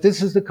 But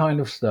this is the kind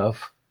of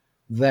stuff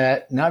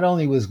that not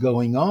only was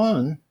going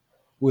on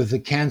with the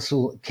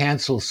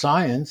cancel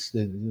science,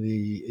 the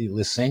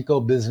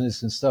Lysenko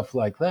business and stuff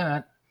like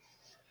that,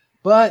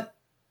 but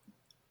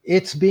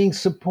it's being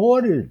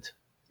supported.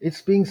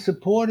 It's being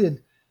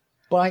supported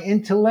by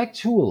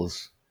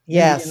intellectuals in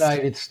the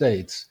United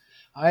States.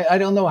 I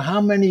don't know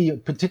how many,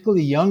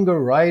 particularly younger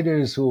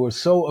writers who were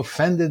so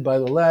offended by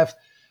the left,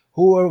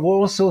 who are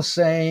also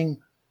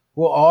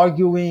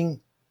arguing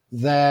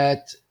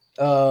that,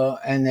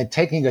 and they're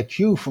taking a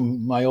cue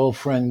from my old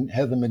friend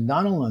Heather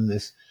McDonald on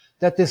this,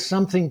 that there's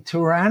something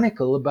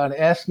tyrannical about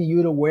asking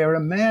you to wear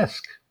a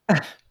mask.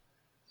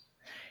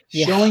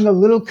 Showing a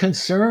little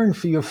concern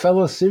for your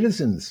fellow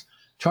citizens,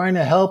 trying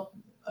to help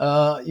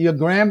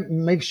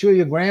make sure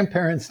your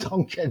grandparents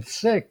don't get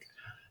sick,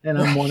 and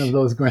I'm one of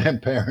those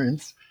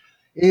grandparents,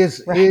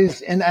 is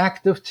an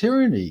act of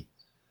tyranny.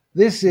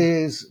 This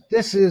is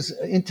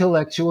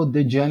intellectual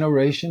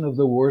degeneration of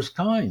the worst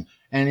kind,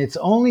 and it's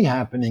only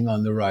happening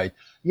on the right.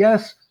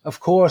 Yes,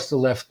 of course, the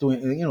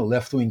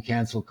left-wing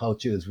cancel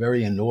culture is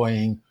very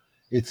annoying.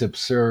 It's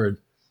absurd,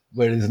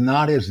 but it is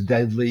not as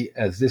deadly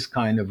as this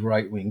kind of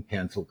right-wing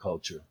cancel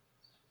culture.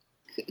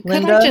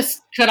 Linda?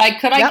 Could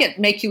I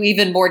make you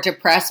even more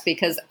depressed?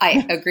 Because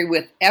I agree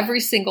with every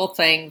single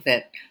thing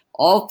that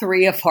all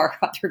three of our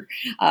other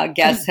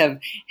guests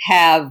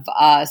have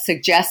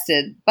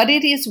suggested. But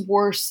it is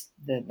worse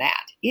than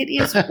that. It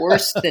is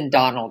worse than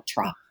Donald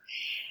Trump.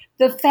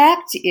 The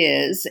fact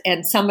is,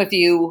 and some of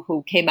you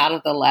who came out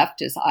of the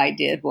left, as I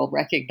did, will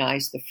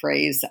recognize the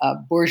phrase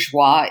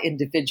bourgeois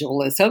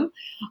individualism,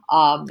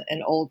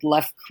 an old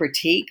left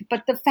critique.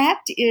 But the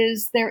fact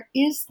is, there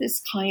is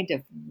this kind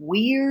of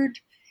weird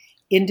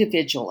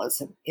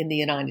individualism in the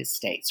United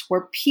States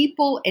where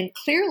people, and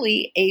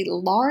clearly a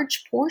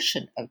large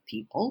portion of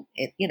people,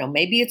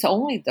 maybe it's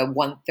only the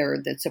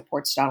 1/3 that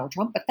supports Donald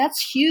Trump, but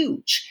that's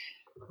huge,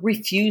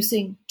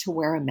 refusing to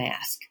wear a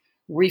mask,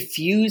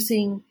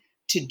 refusing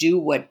to do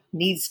what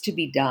needs to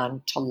be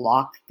done to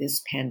lock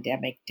this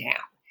pandemic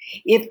down.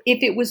 If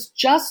it was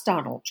just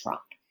Donald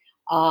Trump,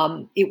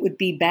 it would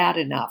be bad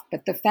enough.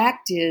 But the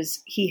fact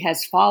is, he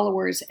has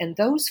followers, and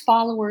those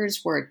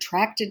followers were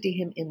attracted to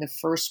him in the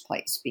first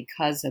place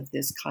because of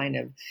this kind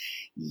of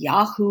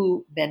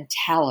Yahoo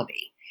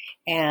mentality.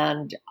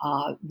 And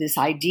this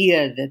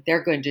idea that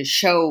they're going to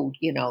show,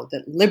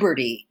 that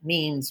liberty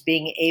means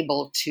being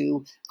able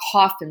to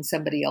cough in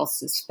somebody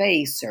else's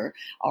face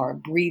or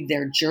breathe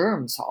their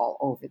germs all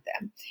over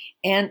them.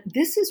 And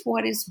this is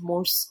what is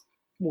most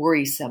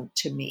worrisome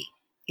to me,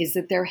 is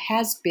that there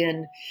has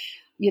been,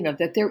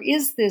 that there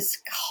is this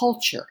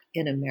culture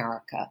in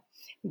America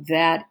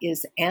that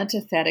is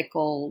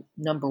antithetical,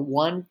 number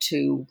one,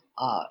 to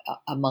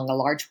among a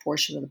large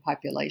portion of the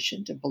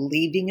population, to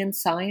believing in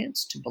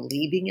science, to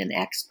believing in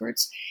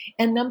experts,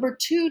 and number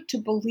two, to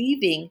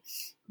believing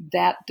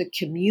that the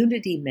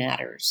community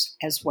matters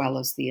as well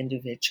as the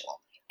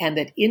individual, and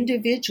that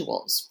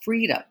individuals'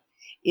 freedom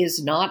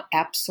is not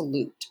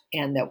absolute,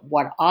 and that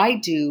what I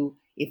do,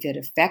 if it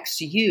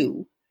affects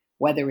you,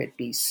 whether it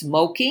be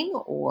smoking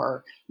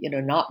or,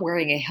 not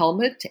wearing a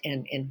helmet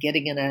and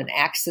getting in an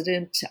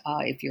accident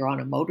if you're on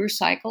a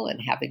motorcycle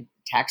and having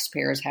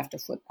taxpayers have to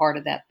foot part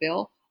of that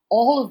bill,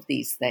 all of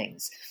these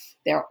things.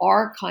 There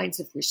are kinds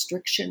of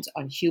restrictions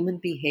on human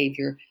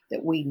behavior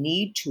that we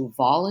need to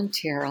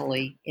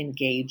voluntarily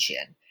engage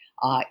in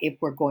if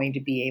we're going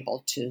to be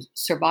able to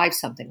survive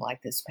something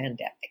like this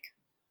pandemic.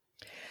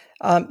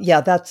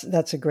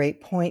 That's a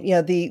great point.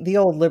 Yeah, the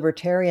old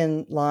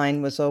libertarian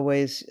line was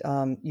always,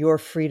 your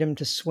freedom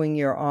to swing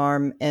your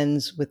arm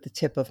ends with the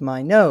tip of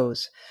my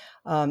nose.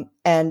 But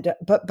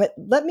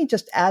let me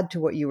just add to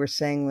what you were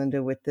saying,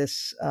 Linda, with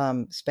this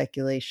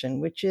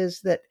speculation, which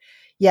is that,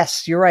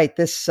 yes, you're right.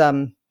 This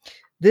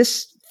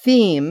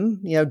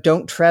theme,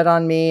 don't tread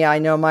on me, I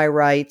know my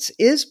rights,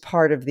 is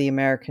part of the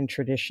American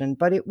tradition,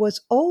 but it was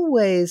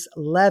always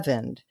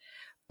leavened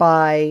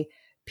by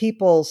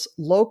people's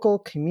local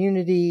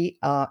community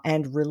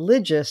and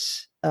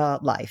religious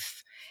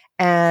life.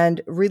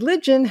 And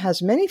religion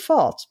has many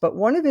faults, but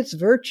one of its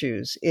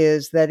virtues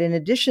is that in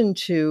addition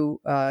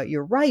to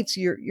your rights,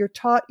 you're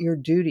taught your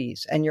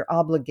duties and your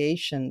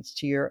obligations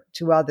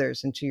to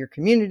others and to your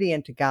community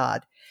and to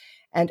God.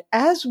 And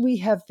as we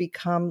have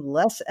become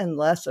less and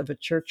less of a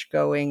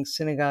church-going,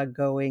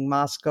 synagogue-going,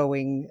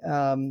 mosque-going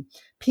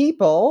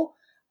people,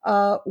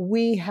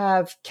 we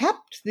have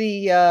kept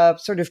the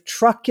sort of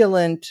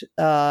truculent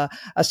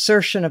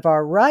assertion of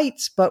our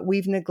rights, but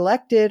we've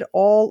neglected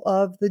all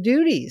of the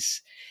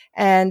duties.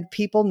 And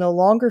people no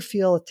longer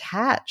feel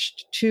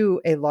attached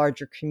to a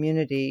larger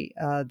community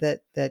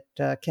that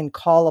can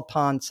call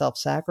upon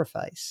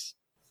self-sacrifice.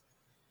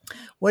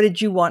 What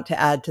did you want to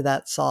add to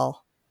that,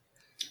 Saul?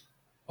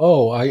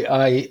 Oh,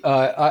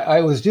 I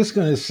was just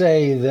going to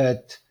say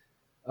that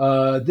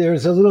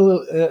there's a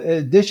little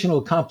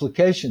additional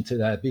complication to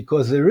that,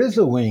 because there is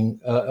a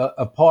wing,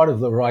 a part of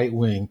the right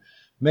wing,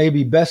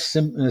 maybe best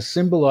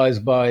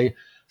symbolized by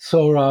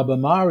Sohrab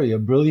Ahmari, a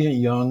brilliant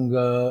young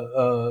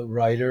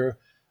writer,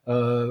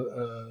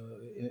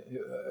 an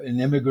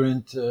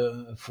immigrant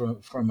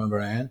from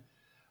Iran,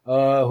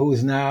 who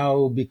has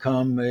now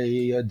become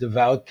a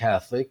devout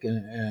Catholic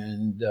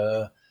and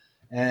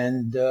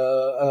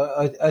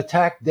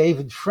attacked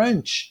David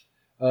French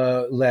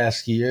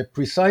last year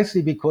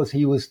precisely because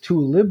he was too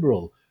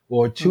liberal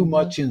or too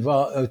much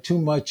involved, too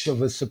much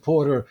of a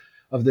supporter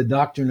of the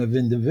doctrine of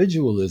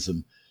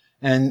individualism.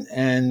 And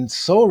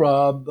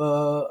Sohrab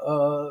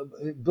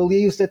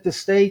believes that the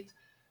state,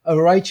 a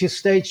righteous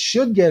state,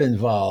 should get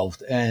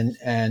involved and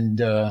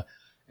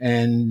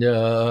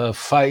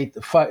fight,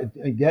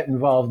 get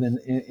involved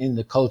in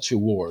the culture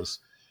wars.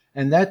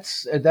 And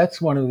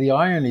that's one of the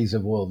ironies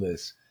of all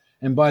this.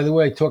 And by the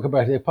way, talk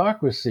about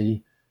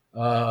hypocrisy.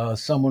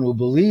 Someone who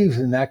believes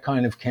in that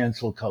kind of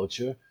cancel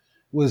culture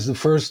was the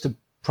first to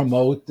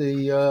promote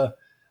the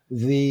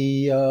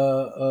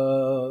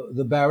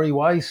Bari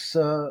Weiss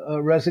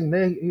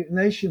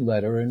resignation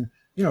letter, and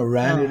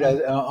ran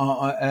it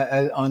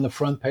on the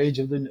front page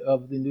of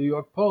the New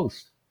York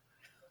Post.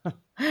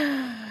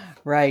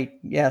 Right.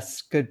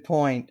 Yes. Good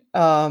point.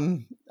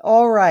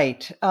 All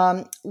right.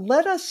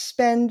 Let us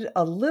spend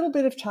a little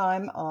bit of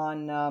time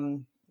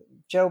on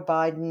Joe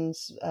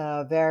Biden's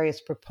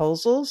various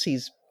proposals.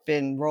 He's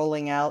been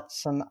rolling out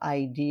some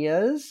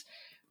ideas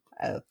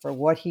for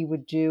what he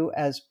would do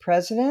as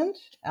president.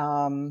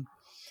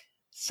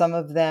 Some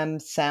of them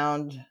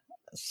sound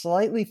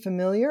slightly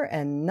familiar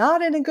and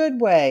not in a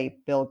good way,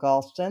 Bill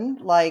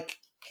Galston. Like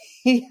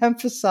he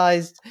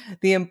emphasized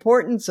the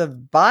importance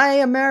of buy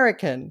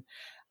American.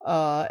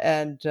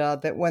 And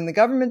that when the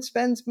government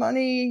spends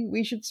money,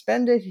 we should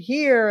spend it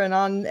here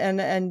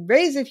and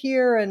raise it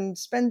here and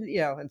spend,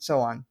 and so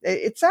on.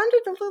 It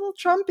sounded a little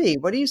Trumpy.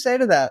 What do you say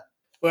to that?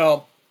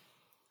 Well,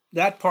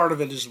 that part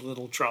of it is a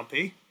little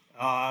Trumpy.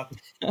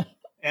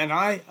 And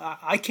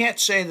I can't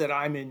say that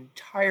I'm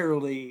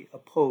entirely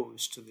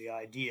opposed to the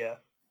idea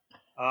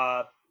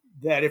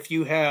that if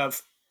you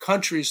have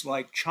countries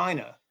like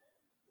China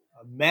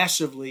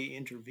massively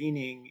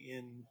intervening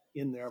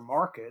in their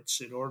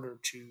markets in order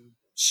to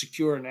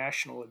secure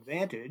national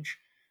advantage,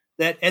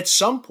 that at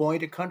some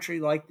point a country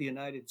like the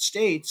United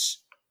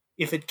States,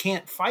 if it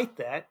can't fight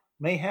that,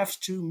 may have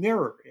to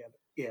mirror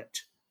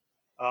it.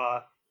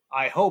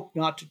 I hope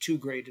not to too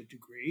great a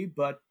degree,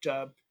 but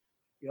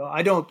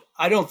I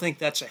don't think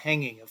that's a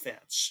hanging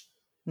offense,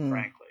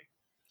 frankly.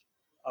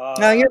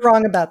 No, you're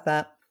wrong about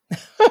that.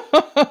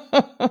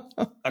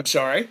 I'm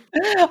sorry.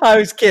 I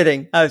was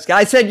kidding.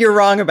 I said you're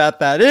wrong about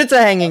that. It's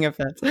a hanging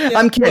offense. Yeah,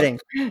 I'm kidding.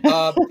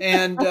 I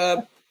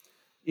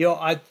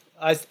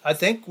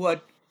think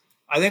what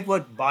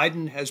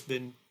Biden has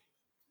been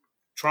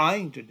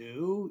trying to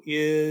do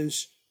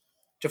is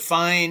to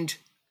find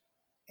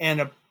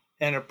an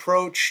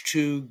approach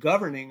to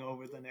governing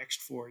over the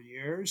next 4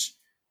 years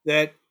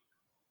that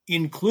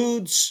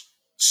includes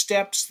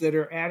steps that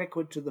are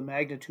adequate to the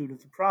magnitude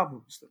of the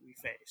problems that we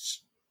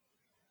face.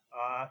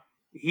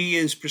 He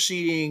is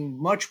proceeding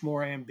much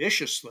more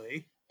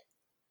ambitiously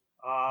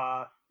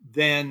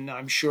than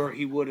I'm sure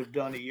he would have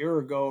done a year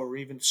ago or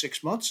even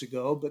 6 months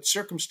ago, but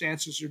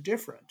circumstances are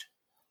different.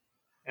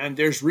 And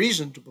there's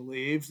reason to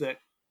believe that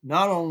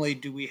not only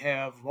do we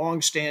have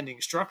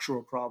longstanding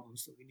structural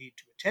problems that we need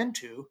to attend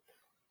to,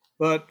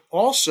 but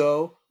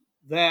also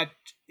that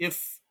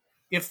if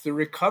the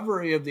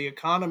recovery of the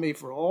economy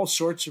for all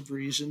sorts of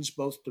reasons,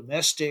 both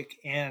domestic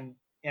and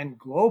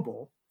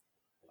global,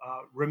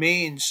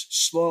 remains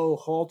slow,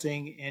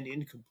 halting, and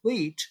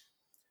incomplete,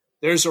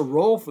 there's a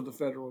role for the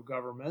federal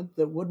government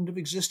that wouldn't have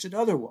existed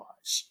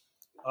otherwise.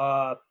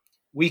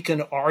 We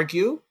can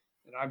argue,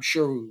 and I'm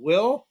sure we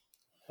will,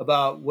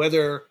 about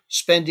whether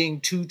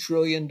spending $2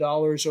 trillion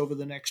over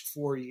the next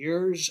 4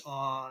 years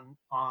on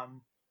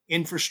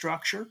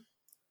infrastructure,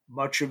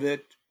 much of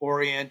it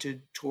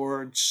oriented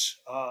towards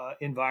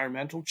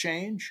environmental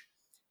change,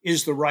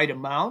 is the right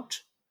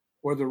amount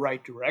or the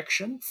right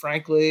direction.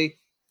 Frankly,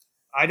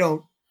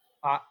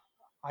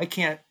 I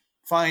can't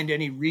find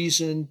any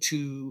reason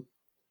to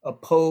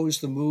oppose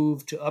the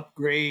move to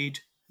upgrade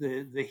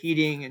the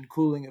heating and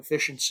cooling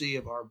efficiency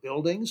of our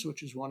buildings,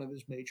 which is one of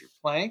his major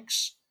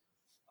planks.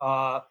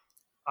 I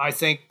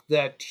think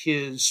that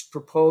his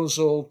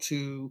proposal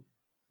to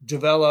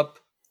develop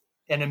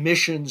an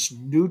emissions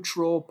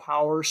neutral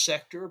power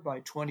sector by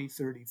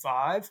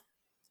 2035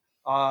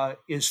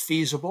 is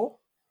feasible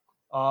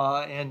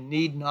and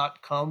need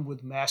not come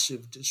with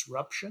massive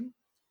disruption.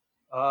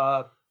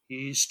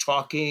 He's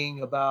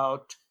talking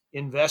about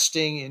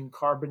investing in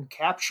carbon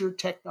capture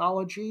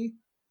technology,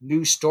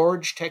 new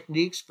storage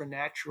techniques for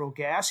natural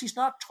gas. He's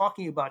not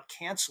talking about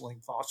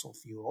canceling fossil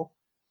fuel.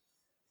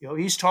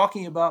 He's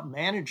talking about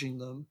managing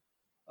them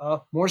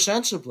more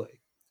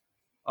sensibly.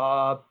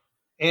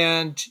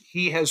 And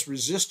he has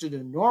resisted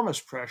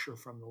enormous pressure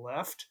from the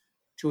left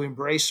to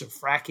embrace a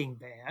fracking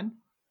ban,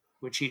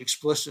 which he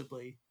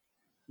explicitly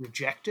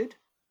rejected.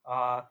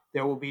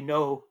 There will be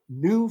no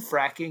new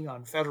fracking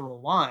on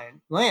federal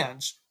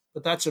lands,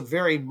 but that's a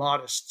very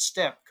modest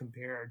step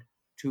compared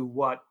to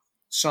what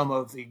some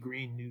of the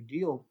Green New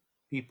Deal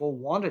people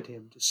wanted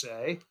him to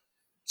say.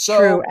 So,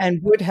 true,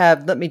 and would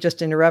have, let me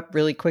just interrupt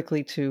really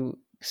quickly to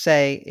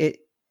say, it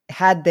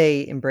had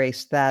they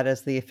embraced that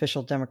as the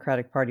official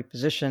Democratic Party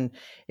position,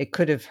 it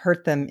could have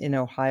hurt them in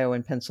Ohio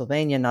and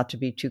Pennsylvania, not to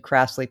be too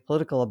crassly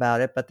political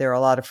about it, but there are a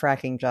lot of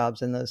fracking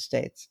jobs in those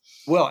states.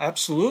 Well,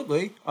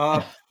 absolutely.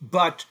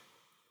 But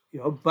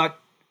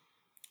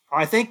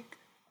I think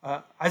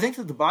that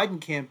the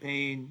Biden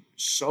campaign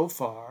so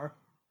far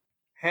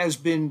has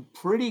been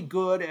pretty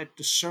good at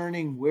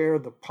discerning where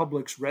the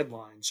public's red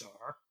lines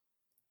are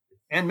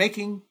and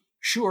making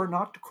sure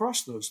not to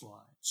cross those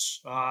lines.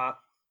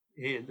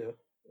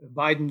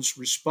 Biden's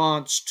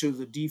response to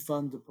the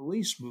defund the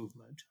police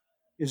movement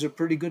is a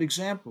pretty good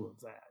example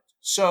of that.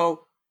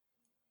 So,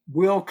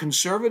 will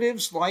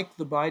conservatives like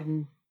the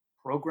Biden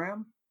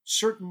program?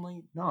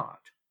 Certainly not.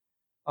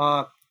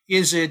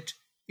 Is it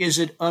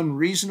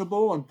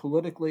unreasonable and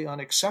politically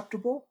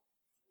unacceptable?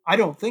 I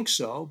don't think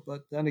so.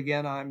 But then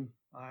again, I'm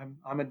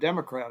a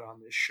Democrat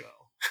on this show.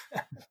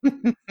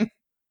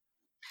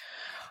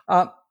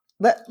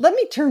 Let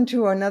me turn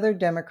to another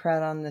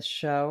Democrat on this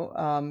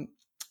show,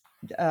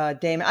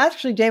 Damon.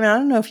 Actually, Damon, I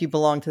don't know if you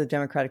belong to the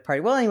Democratic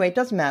Party. Well, anyway, it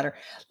doesn't matter.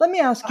 Let me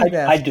ask you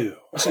this. I do.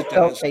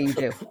 Okay, you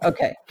do.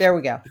 Okay, there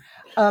we go.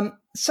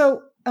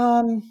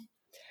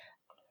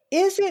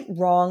 Is it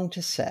wrong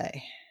to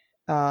say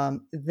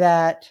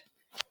that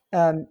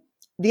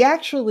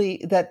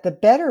the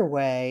better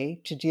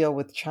way to deal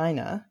with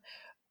China,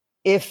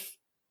 if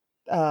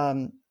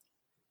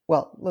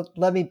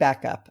let me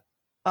back up.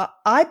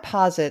 I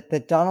posit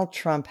that Donald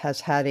Trump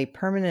has had a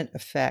permanent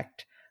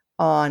effect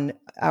on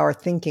our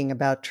thinking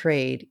about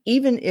trade,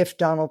 even if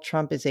Donald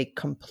Trump is a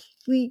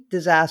complete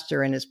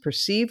disaster and is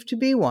perceived to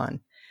be one.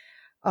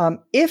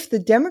 If the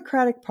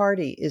Democratic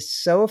Party is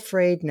so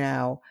afraid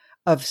now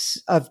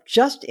of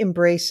just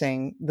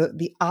embracing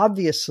the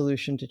obvious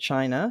solution to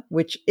China,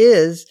 which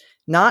is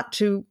not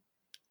to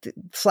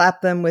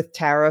slap them with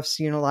tariffs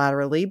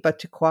unilaterally, but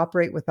to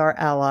cooperate with our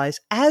allies,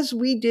 as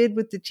we did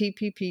with the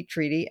TPP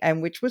treaty,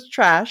 and which was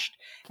trashed,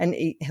 and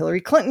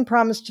Hillary Clinton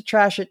promised to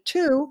trash it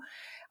too.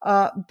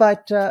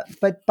 But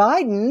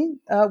Biden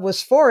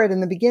was for it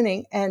in the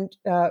beginning, and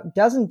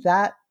doesn't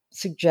that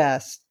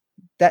suggest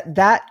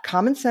that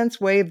common sense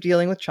way of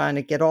dealing with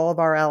China, get all of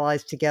our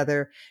allies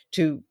together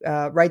to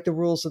write the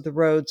rules of the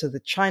road so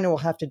that China will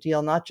have to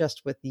deal not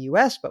just with the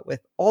U.S., but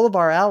with all of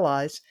our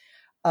allies,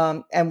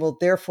 and will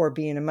therefore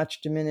be in a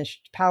much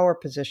diminished power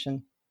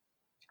position.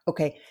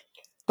 Okay,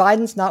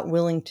 Biden's not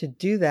willing to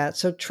do that.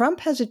 So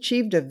Trump has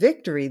achieved a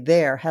victory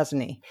there,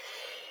 hasn't he?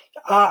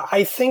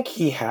 I think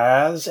he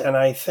has, and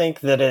I think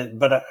that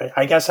but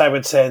I guess I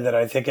would say that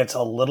I think it's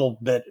a little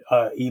bit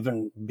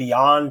even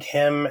beyond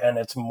him, and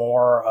it's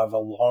more of a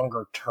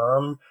longer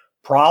term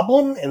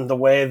problem in the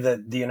way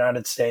that the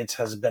United States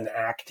has been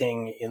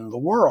acting in the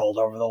world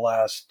over the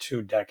last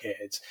 2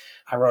 decades.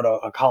 I wrote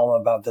a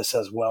column about this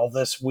as well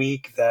this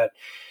week, that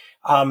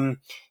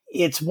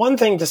it's one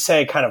thing to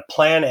say kind of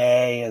plan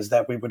A is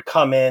that we would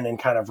come in and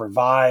kind of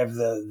revive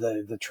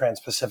the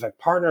Trans-Pacific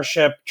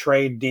Partnership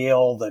trade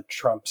deal that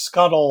Trump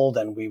scuttled,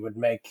 and we would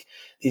make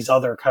these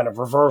other kind of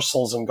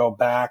reversals and go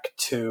back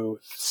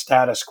to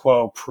status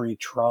quo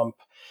pre-Trump.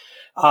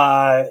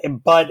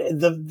 But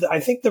I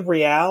think the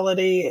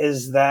reality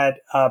is that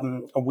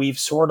we've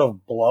sort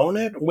of blown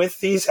it with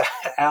these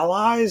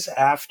allies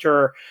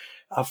after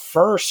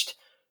first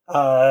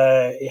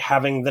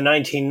having the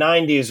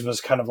 1990s was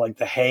kind of like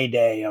the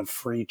heyday of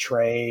free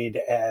trade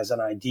as an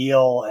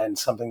ideal and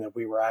something that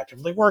we were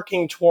actively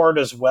working toward,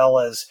 as well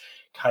as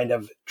kind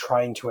of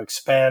trying to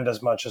expand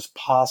as much as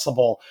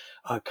possible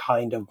a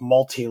kind of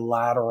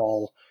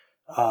multilateral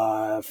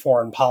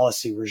foreign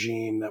policy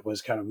regime that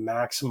was kind of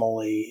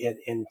maximally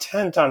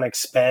intent on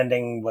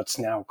expanding what's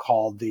now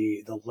called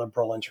the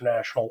liberal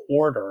international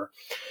order.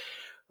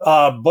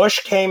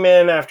 Bush came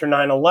in after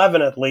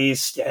 9/11 at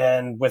least,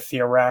 and with the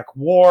Iraq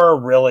war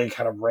really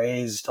kind of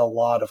raised a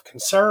lot of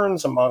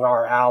concerns among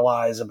our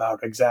allies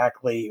about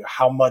exactly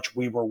how much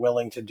we were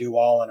willing to do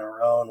all on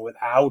our own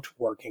without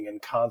working in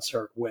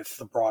concert with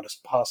the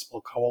broadest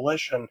possible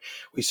coalition.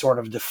 We sort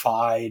of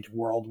defied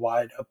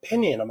worldwide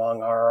opinion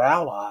among our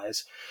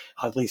allies,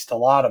 at least a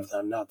lot of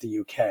them, not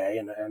the UK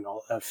and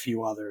a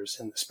few others,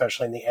 and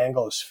especially in the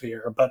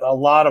Anglosphere, but a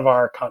lot of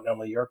our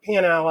continental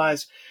European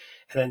allies.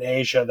 And in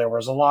Asia, there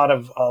was a lot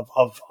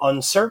of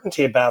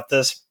uncertainty about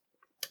this.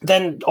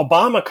 Then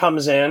Obama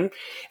comes in,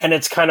 and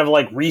it's kind of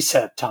like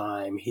reset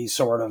time. He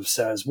sort of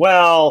says,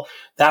 well,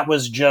 that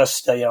was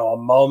just a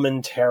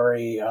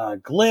momentary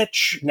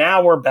glitch.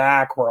 Now we're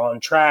back. We're on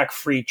track.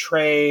 Free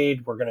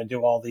trade. We're going to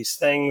do all these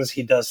things.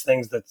 He does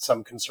things that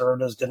some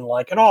conservatives didn't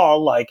like at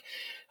all, like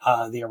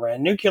the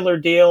Iran nuclear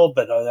deal,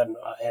 but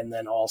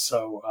then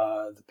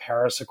also the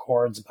Paris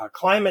Accords about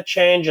climate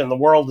change. And the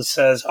world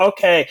says,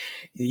 okay,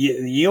 the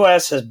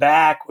U.S. is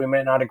back. We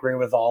may not agree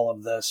with all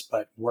of this,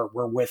 but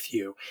we're with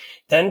you.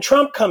 Then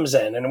Trump comes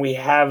in, and we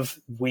have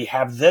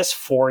this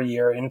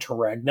 4-year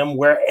interregnum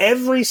where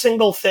every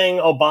single thing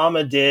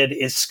Obama did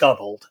is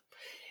scuttled.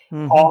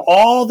 Mm-hmm.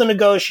 All the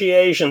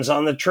negotiations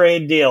on the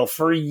trade deal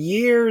for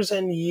years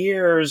and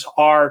years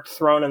are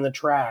thrown in the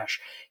trash.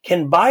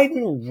 Can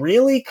Biden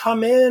really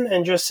come in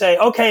and just say,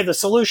 okay, the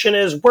solution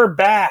is we're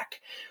back?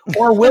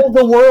 Or will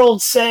the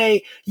world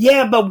say,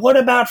 yeah, but what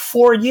about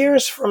 4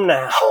 years from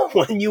now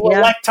when you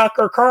elect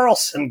Tucker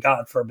Carlson,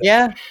 God forbid?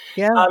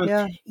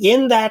 Yeah.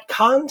 In that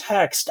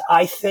context,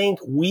 I think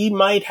we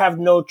might have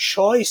no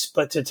choice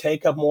but to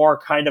take a more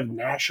kind of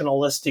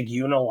nationalistic,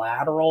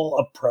 unilateral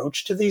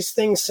approach to these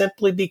things,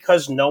 simply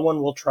because no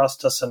one will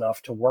trust us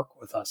enough to work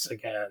with us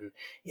again,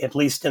 at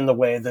least in the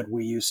way that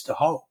we used to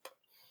hope.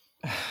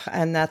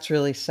 And that's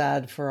really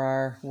sad for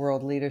our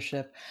world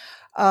leadership.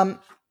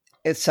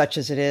 It's such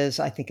as it is.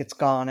 I think it's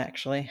gone,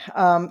 actually.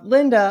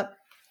 Linda,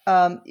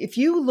 if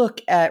you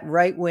look at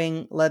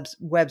right-wing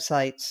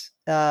websites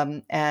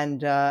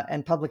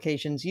and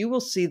publications, you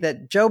will see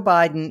that Joe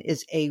Biden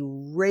is a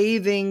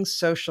raving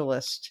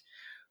socialist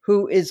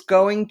who is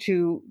going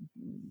to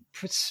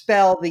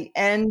spell the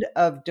end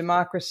of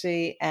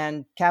democracy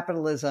and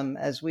capitalism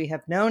as we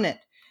have known it.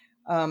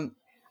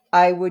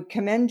 I would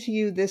commend to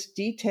you this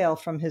detail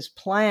from his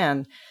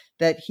plan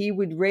that he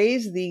would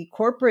raise the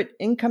corporate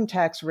income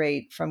tax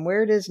rate from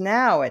where it is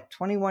now at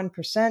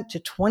 21% to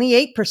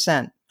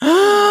 28%.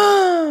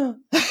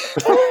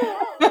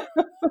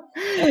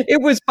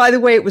 It was, by the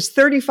way, it was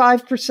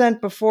 35%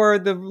 before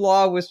the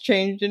law was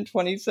changed in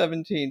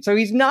 2017. So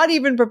he's not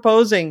even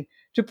proposing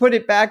to put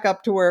it back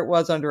up to where it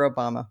was under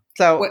Obama.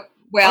 So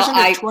wasn't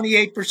it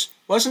 28%?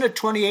 Wasn't it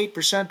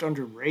 28%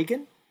 under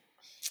Reagan?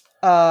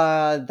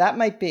 That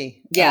might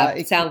be.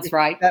 It sounds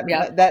right.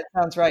 That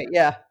sounds right.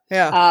 Yeah.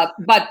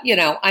 But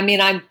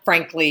I'm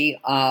frankly,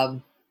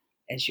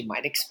 as you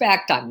might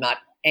expect, I'm not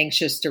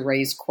anxious to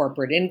raise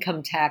corporate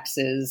income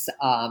taxes.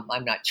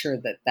 I'm not sure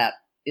that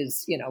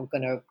is,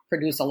 going to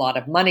produce a lot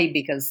of money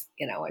because,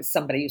 as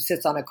somebody who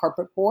sits on a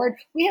corporate board,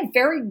 we have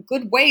very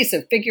good ways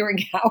of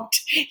figuring out,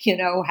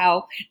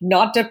 how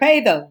not to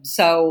pay them.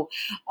 So,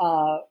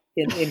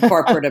 in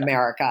corporate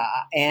America.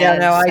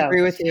 And I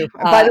agree with you.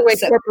 By the way,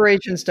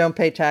 corporations don't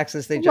pay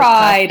taxes. They just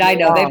I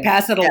know they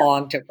pass it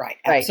along to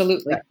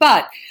absolutely.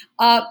 Right.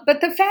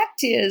 But the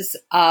fact is,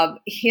 I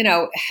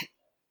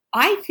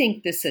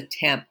think this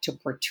attempt to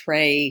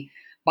portray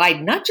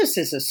Biden not just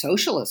as a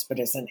socialist, but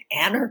as an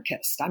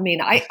anarchist. I mean,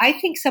 I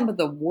think some of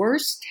the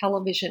worst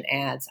television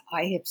ads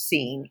I have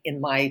seen in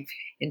my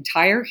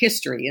entire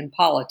history in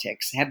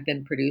politics have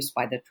been produced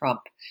by the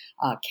Trump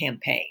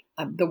campaign.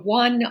 The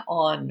one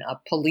on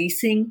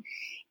policing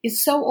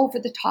is so over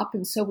the top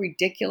and so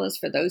ridiculous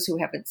for those who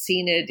haven't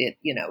seen it. It,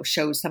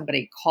 shows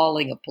somebody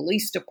calling a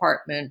police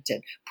department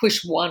and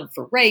push 1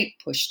 for rape,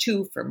 push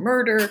 2 for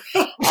murder,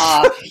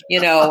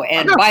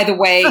 and by the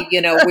way,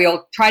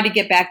 we'll try to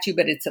get back to you,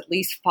 but it's at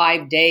least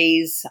 5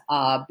 days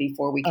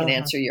before we can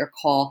answer your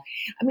call.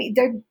 I mean,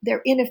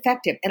 they're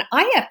ineffective. And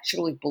I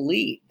actually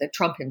believe that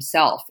Trump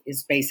himself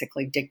is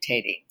basically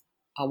dictating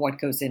what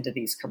goes into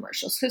these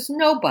commercials, because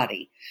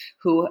nobody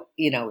who,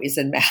 is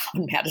in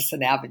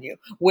Madison Avenue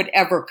would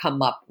ever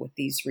come up with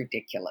these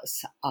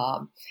ridiculous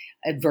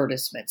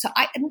advertisements. So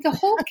the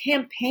whole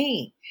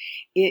campaign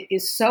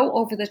is so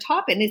over the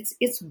top, and it's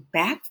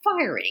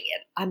backfiring.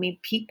 I mean,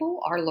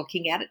 people are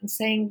looking at it and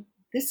saying,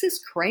 this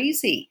is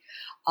crazy.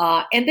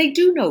 And they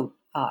do know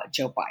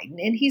Joe Biden,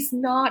 and he's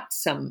not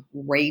some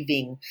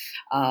raving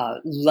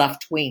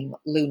left-wing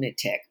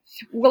lunatic.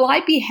 Will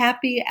I be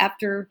happy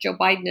after Joe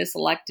Biden is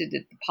elected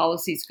at the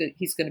policies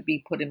he's going to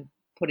be putting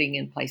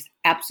in place?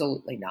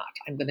 Absolutely not.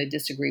 I'm going to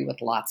disagree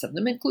with lots of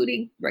them,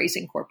 including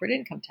raising corporate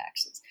income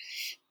taxes.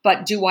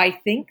 But do I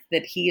think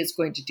that he is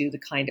going to do the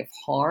kind of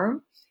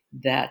harm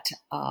that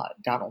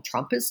Donald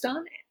Trump has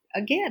done?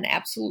 Again,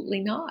 absolutely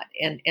not.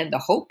 And the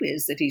hope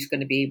is that he's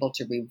going to be able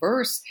to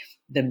reverse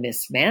the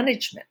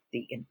mismanagement,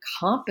 the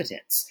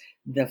incompetence,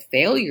 the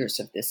failures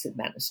of this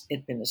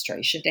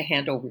administration to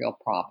handle real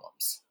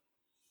problems.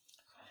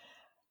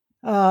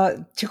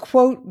 To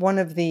quote one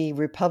of the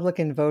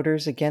Republican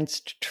voters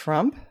against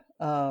Trump,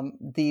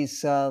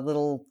 these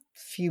little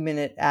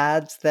few-minute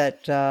ads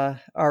that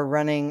are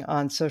running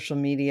on social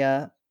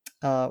media,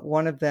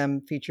 one of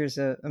them features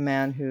a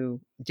man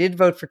who did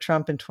vote for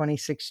Trump in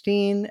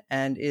 2016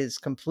 and is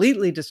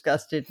completely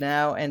disgusted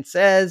now and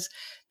says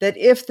that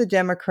if the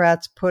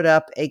Democrats put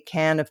up a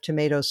can of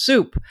tomato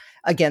soup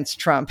against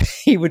Trump,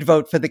 he would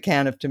vote for the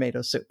can of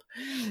tomato soup.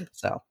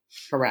 So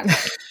correct.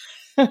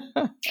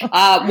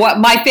 What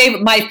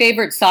my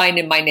favorite sign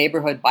in my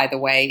neighborhood, by the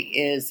way,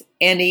 is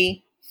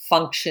any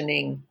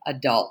functioning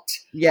adult.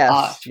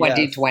 Yes,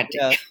 2020.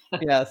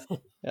 Yes,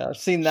 I've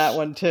seen that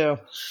one too.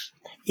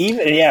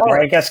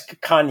 I guess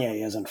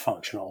Kanye isn't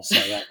functional, so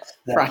that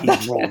right.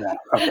 He's ruled out.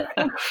 Okay.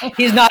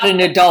 He's not an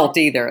adult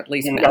either, at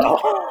least. No.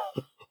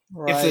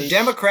 Right. If the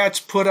Democrats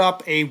put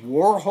up a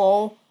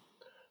Warhol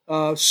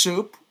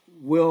soup,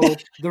 will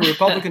the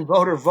Republican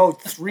voter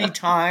vote 3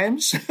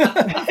 times? By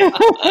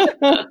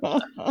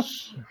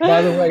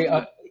the way,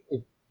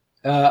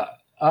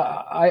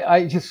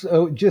 I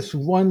just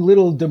one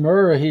little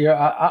demur here.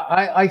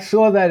 I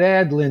saw that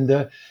ad,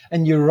 Linda,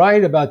 and you're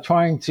right about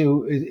trying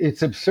to.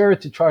 It's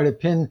absurd to try to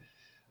pin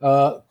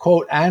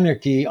quote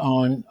anarchy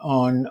on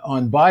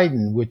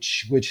Biden,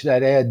 which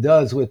that ad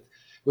does with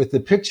the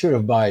picture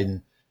of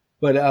Biden.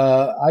 But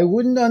I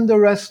wouldn't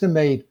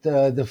underestimate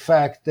the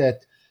fact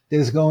that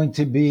there's going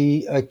to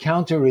be a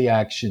counter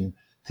reaction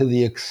to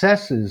the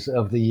excesses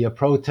of the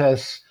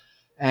protests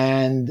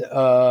and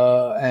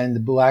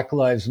Black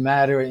Lives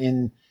Matter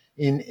in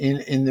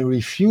the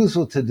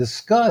refusal to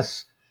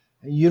discuss.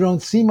 You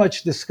don't see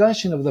much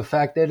discussion of the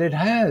fact that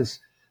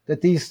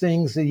these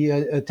things, the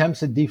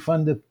attempts to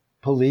defund the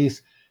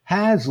police,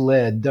 has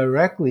led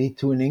directly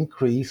to an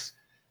increase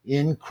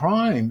in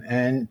crime,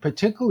 and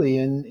particularly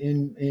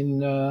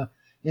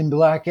in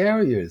black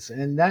areas,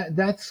 and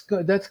that's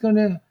going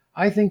to.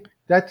 I think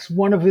that's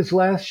one of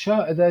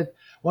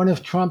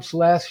Trump's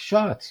last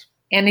shots.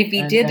 And if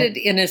he did it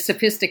in a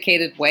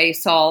sophisticated way,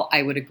 Saul,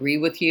 I would agree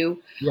with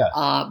you.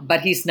 Yeah.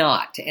 But he's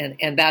not.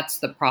 And that's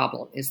the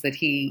problem, is that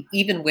he,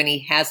 even when he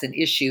has an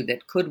issue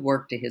that could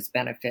work to his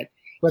benefit,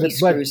 he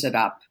screws it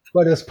up.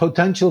 But as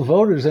potential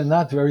voters are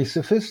not very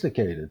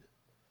sophisticated.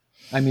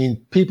 I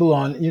mean, people who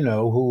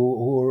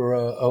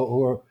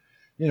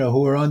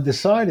are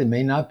undecided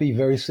may not be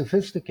very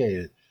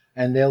sophisticated.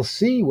 And they'll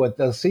see what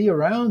they'll see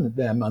around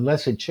them,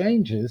 unless it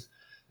changes.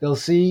 They'll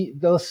see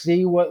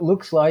what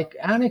looks like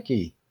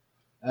anarchy,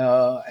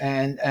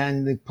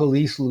 and the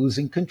police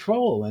losing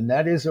control, and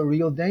that is a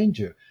real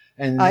danger.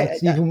 And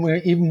it's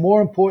even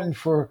more important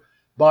for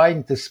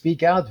Biden to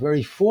speak out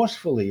very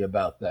forcefully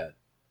about that.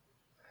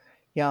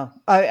 Yeah,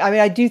 I mean,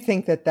 I do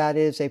think that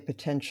is a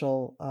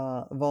potential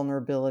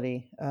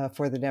vulnerability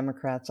for the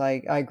Democrats.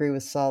 I agree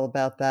with Saul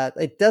about that.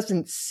 It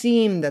doesn't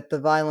seem that the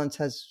violence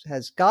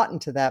has gotten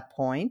to that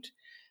point,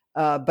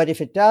 but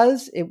if it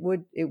does, it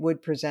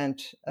would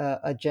present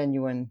a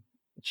genuine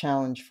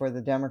challenge for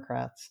the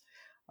Democrats.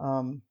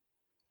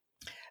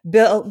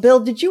 Bill,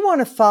 did you want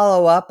to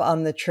follow up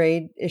on the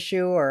trade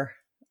issue or?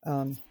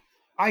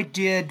 I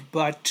did,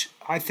 but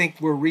I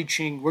think we're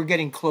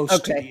getting close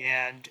to the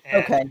end.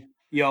 And, Okay.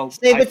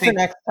 Save it for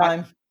next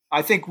time.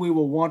 I think we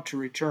will want to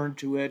return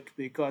to it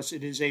because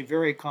it is a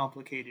very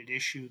complicated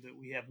issue that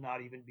we have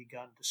not even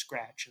begun to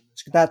scratch in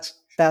this conversation.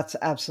 That's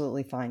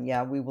absolutely fine.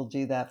 Yeah, we will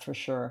do that for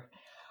sure.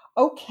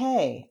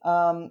 Okay.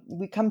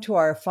 We come to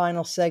our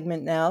final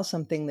segment now,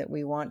 something that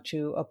we want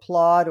to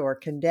applaud or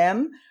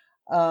condemn.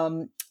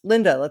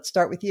 Linda, let's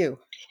start with you.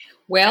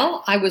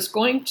 Well, I was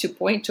going to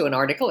point to an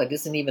article. It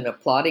isn't even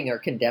applauding or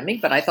condemning,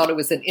 but I thought it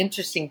was an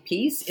interesting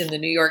piece in the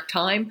New York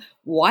Times.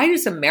 Why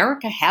does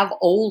America have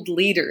old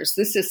leaders?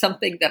 This is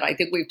something that I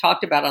think we've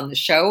talked about on the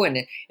show. And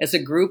as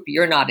a group,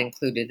 you're not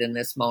included in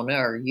this, Mona,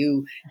 or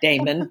you,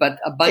 Damon, but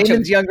a bunch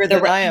Damon's of younger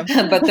than I am.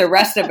 But the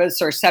rest of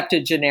us are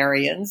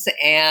septuagenarians.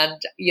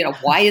 And,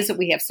 why is it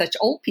we have such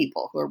old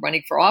people who are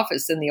running for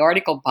office? In the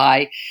article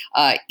by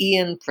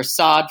Ian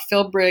Prasad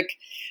Philbrick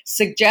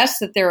suggests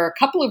that there are a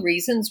couple of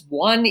reasons.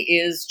 One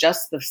is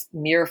just the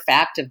mere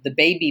fact of the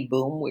baby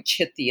boom, which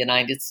hit the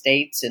United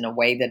States in a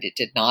way that it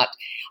did not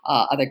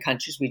other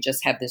countries. We just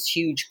have this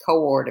huge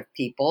cohort of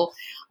people,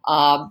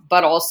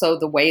 but also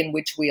the way in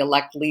which we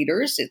elect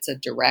leaders. It's a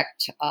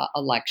direct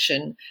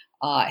election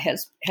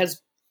has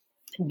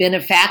been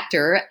a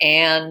factor,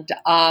 and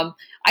I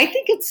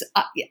think it's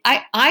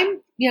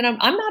I'm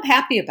not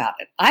happy about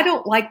it. I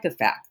don't like the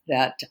fact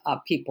that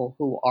people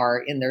who are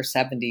in their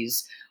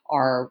 70s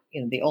are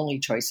the only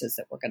choices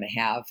that we're going to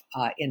have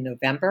in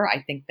November.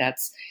 I think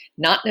that's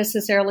not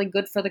necessarily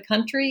good for the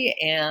country.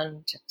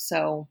 And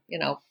so,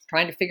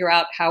 trying to figure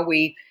out how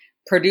we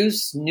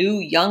produce new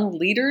young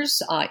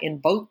leaders in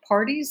both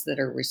parties that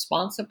are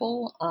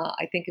responsible,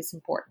 I think is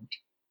important.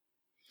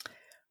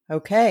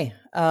 Okay.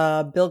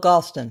 Bill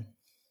Galston.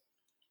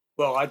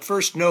 Well, I'd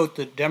first note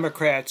that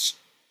Democrats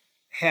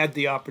had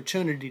the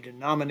opportunity to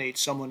nominate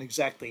someone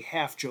exactly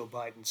half Joe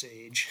Biden's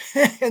age,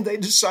 and they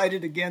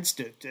decided against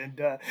it. And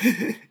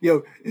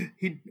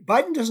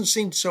Biden doesn't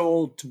seem so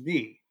old to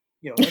me.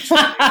 That's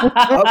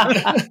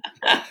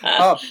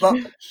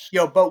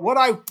but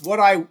what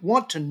I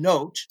want to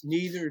note,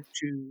 neither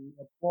to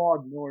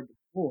applaud nor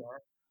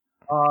deplore,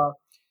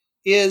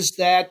 is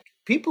that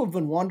people have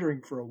been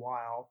wondering for a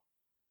while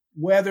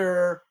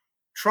whether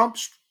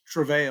Trump's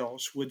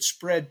travails would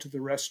spread to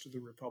the rest of the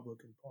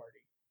Republican Party.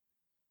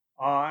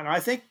 And I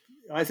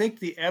think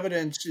the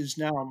evidence is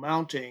now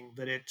mounting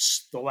that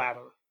it's the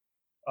latter,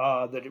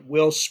 that it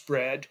will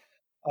spread.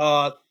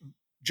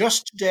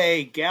 Just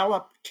today,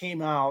 Gallup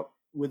came out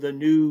with a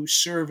new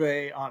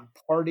survey on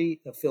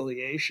party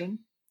affiliation,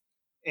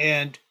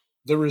 and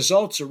the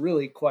results are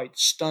really quite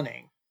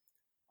stunning.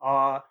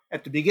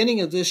 At the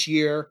beginning of this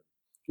year,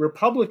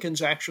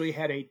 Republicans actually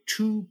had a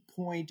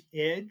 2-point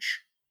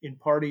edge in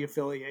party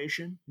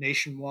affiliation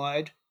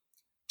nationwide.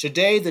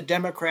 Today, the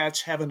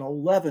Democrats have an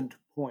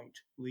 11-point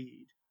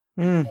lead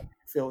in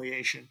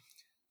affiliation.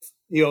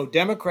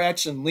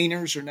 Democrats and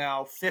leaners are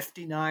now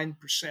 59%,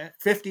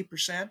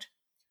 50%.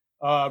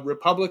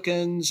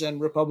 Republicans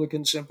and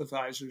Republican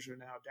sympathizers are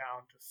now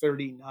down to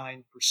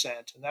 39%.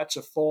 And that's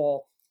a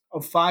fall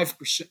of 5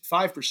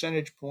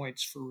 percentage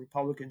points for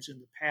Republicans in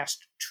the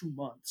past 2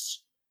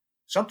 months.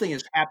 Something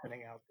is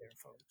happening out there,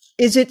 folks.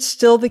 Is it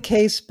still the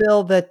case,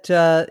 Bill,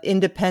 that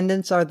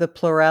independents are the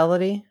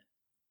plurality?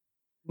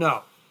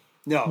 No.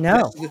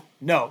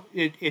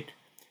 It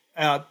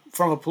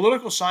from a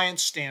political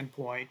science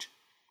standpoint,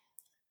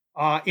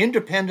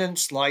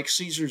 independents like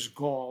Caesar's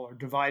Gaul are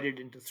divided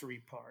into 3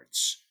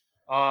 parts.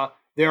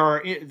 There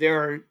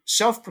are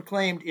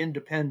self-proclaimed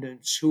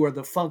independents who are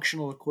the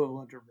functional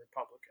equivalent of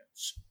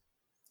Republicans.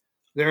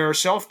 There are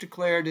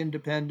self-declared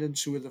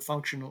independents who are the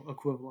functional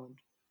equivalent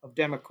of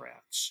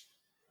Democrats.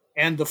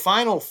 And the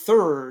final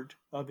third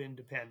of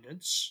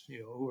independents,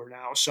 who are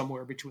now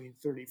somewhere between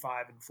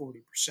 35 and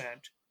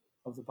 40%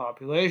 of the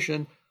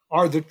population,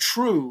 are the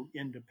true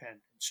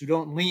independents who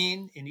don't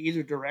lean in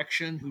either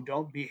direction, who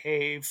don't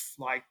behave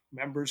like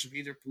members of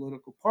either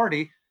political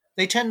party.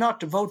 They tend not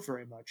to vote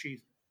very much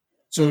either.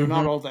 So they're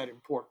not all that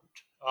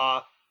important.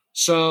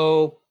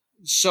 So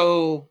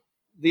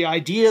the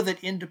idea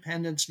that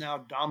independents now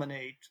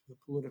dominate the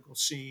political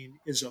scene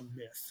is a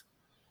myth.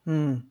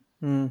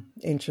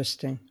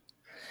 Interesting.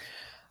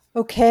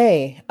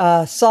 Okay.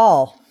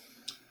 Saul.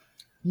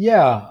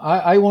 Yeah,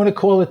 I want to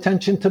call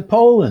attention to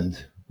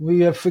Poland.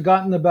 We have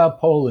forgotten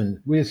about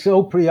Poland. We are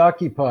so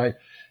preoccupied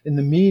in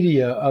the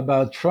media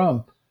about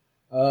Trump.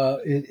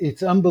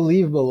 It's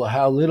unbelievable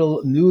how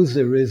little news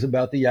there is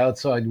about the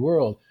outside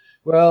world.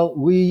 Well,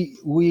 we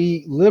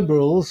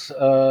liberals,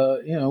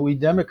 we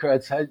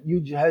Democrats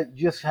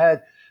just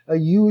had a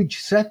huge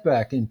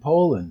setback in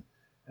Poland.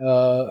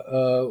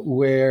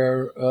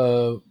 where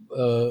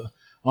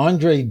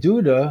Andre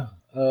Duda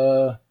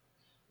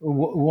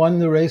won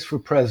the race for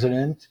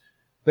president,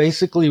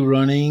 basically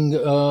running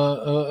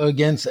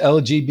against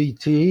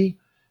LGBT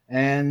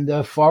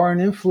and foreign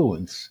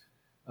influence.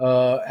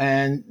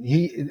 And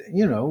the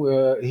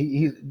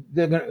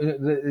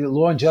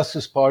Law and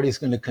Justice Party is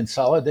going to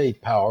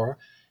consolidate power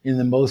in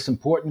the most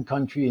important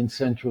country in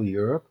Central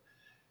Europe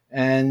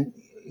and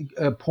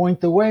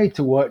point the way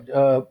to what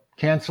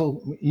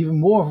cancel even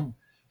more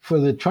for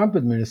the Trump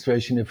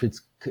administration,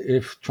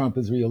 if Trump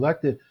is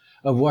reelected,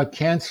 of what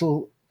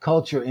cancel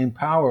culture in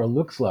power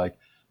looks like.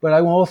 But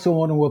I also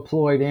want to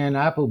applaud Anne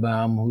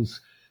Applebaum,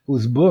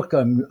 whose book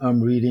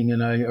I'm reading,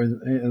 and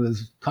it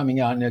is coming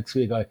out next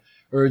week. I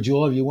urge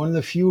all of you. One of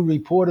the few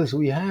reporters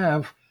we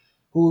have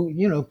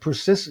who,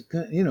 persists,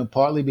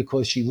 partly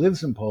because she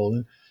lives in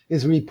Poland,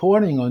 is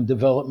reporting on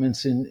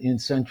developments in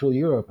Central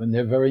Europe, and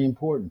they're very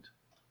important.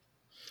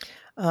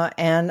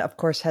 Anne, of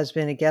course, has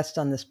been a guest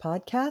on this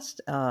podcast,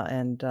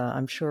 and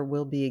I'm sure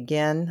will be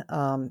again,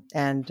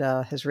 and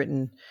has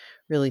written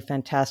really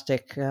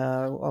fantastic,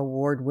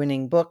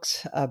 award-winning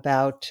books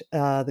about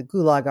the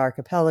Gulag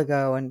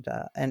Archipelago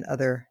and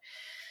other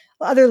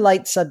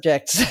light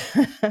subjects.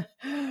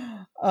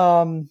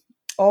 All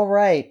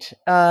right,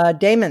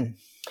 Damon.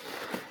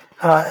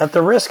 At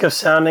the risk of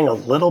sounding a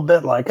little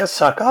bit like a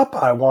suck-up,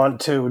 I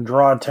want to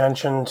draw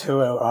attention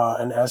to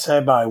an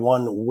essay by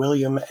one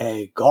William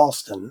A.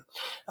 Galston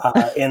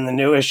in the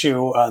new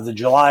issue, the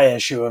July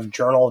issue of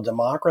Journal of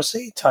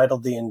Democracy,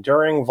 titled The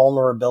Enduring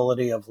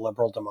Vulnerability of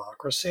Liberal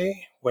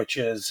Democracy, which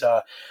is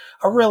a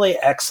really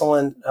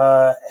excellent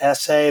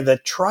essay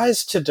that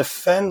tries to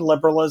defend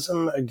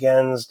liberalism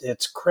against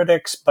its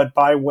critics, but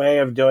by way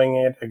of doing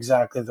it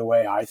exactly the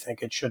way I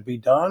think it should be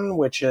done,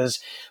 which is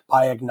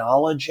by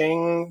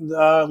acknowledging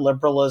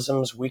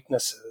liberalism's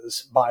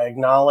weaknesses, by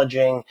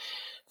acknowledging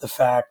the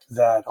fact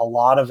that a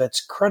lot of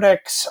its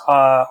critics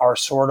are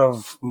sort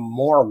of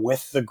more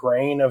with the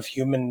grain of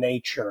human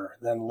nature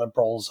than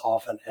liberals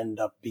often end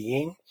up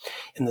being,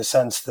 in the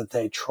sense that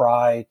they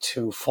try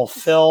to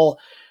fulfill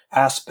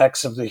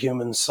aspects of the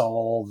human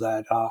soul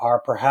that are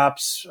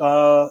perhaps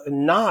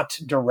not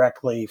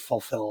directly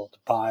fulfilled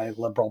by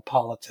liberal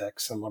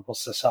politics and liberal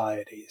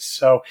societies.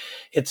 So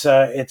it's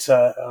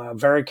a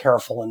very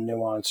careful and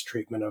nuanced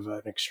treatment of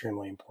an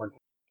extremely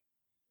important.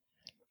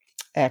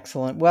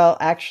 Excellent. Well,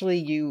 actually,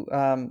 you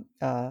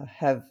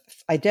have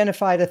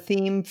identified a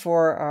theme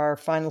for our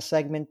final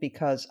segment,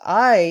 because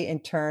I,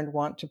 in turn,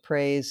 want to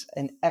praise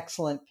an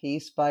excellent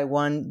piece by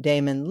one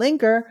Damon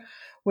Linker,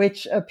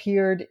 which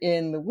appeared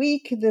in The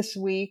Week this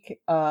week.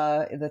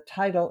 The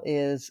title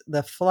is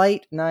 "The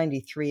Flight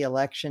 93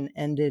 Election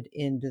Ended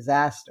in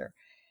Disaster."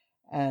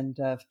 And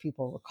if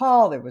people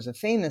recall, there was a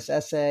famous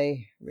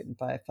essay written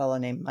by a fellow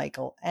named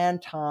Michael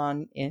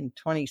Anton in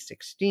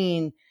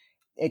 2016.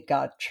 It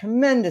got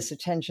tremendous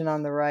attention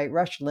on the right.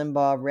 Rush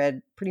Limbaugh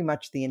read pretty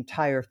much the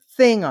entire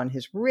thing on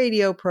his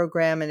radio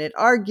program, and it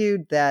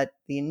argued that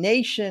the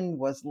nation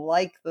was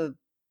like the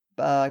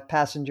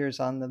passengers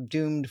on the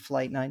doomed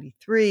Flight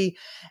 93,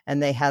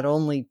 and they had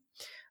only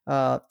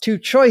two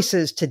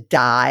choices: to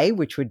die,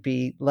 which would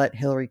be let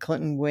Hillary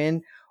Clinton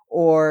win,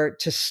 or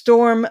to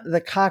storm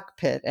the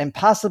cockpit and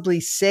possibly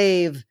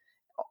save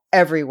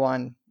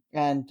everyone.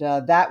 And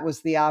that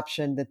was the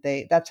option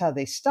that's how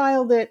they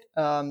styled it,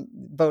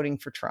 voting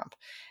for Trump.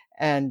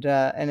 And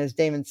as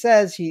Damon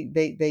says,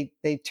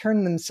 they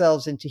turned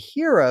themselves into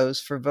heroes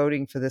for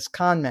voting for this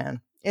con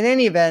man. In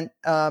any event,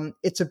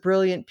 it's a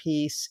brilliant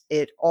piece.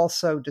 It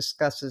also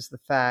discusses the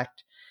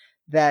fact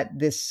that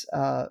this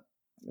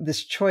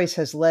choice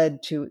has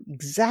led to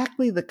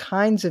exactly the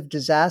kinds of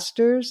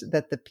disasters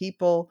that the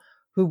people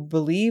who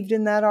believed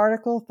in that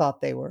article thought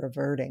they were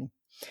averting.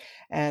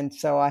 And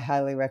so I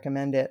highly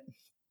recommend it.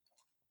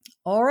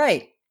 All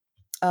right.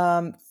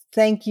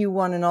 Thank you,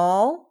 one and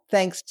all.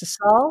 Thanks to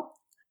Saul.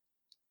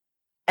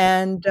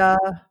 And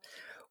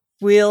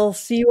we'll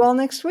see you all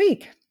next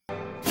week.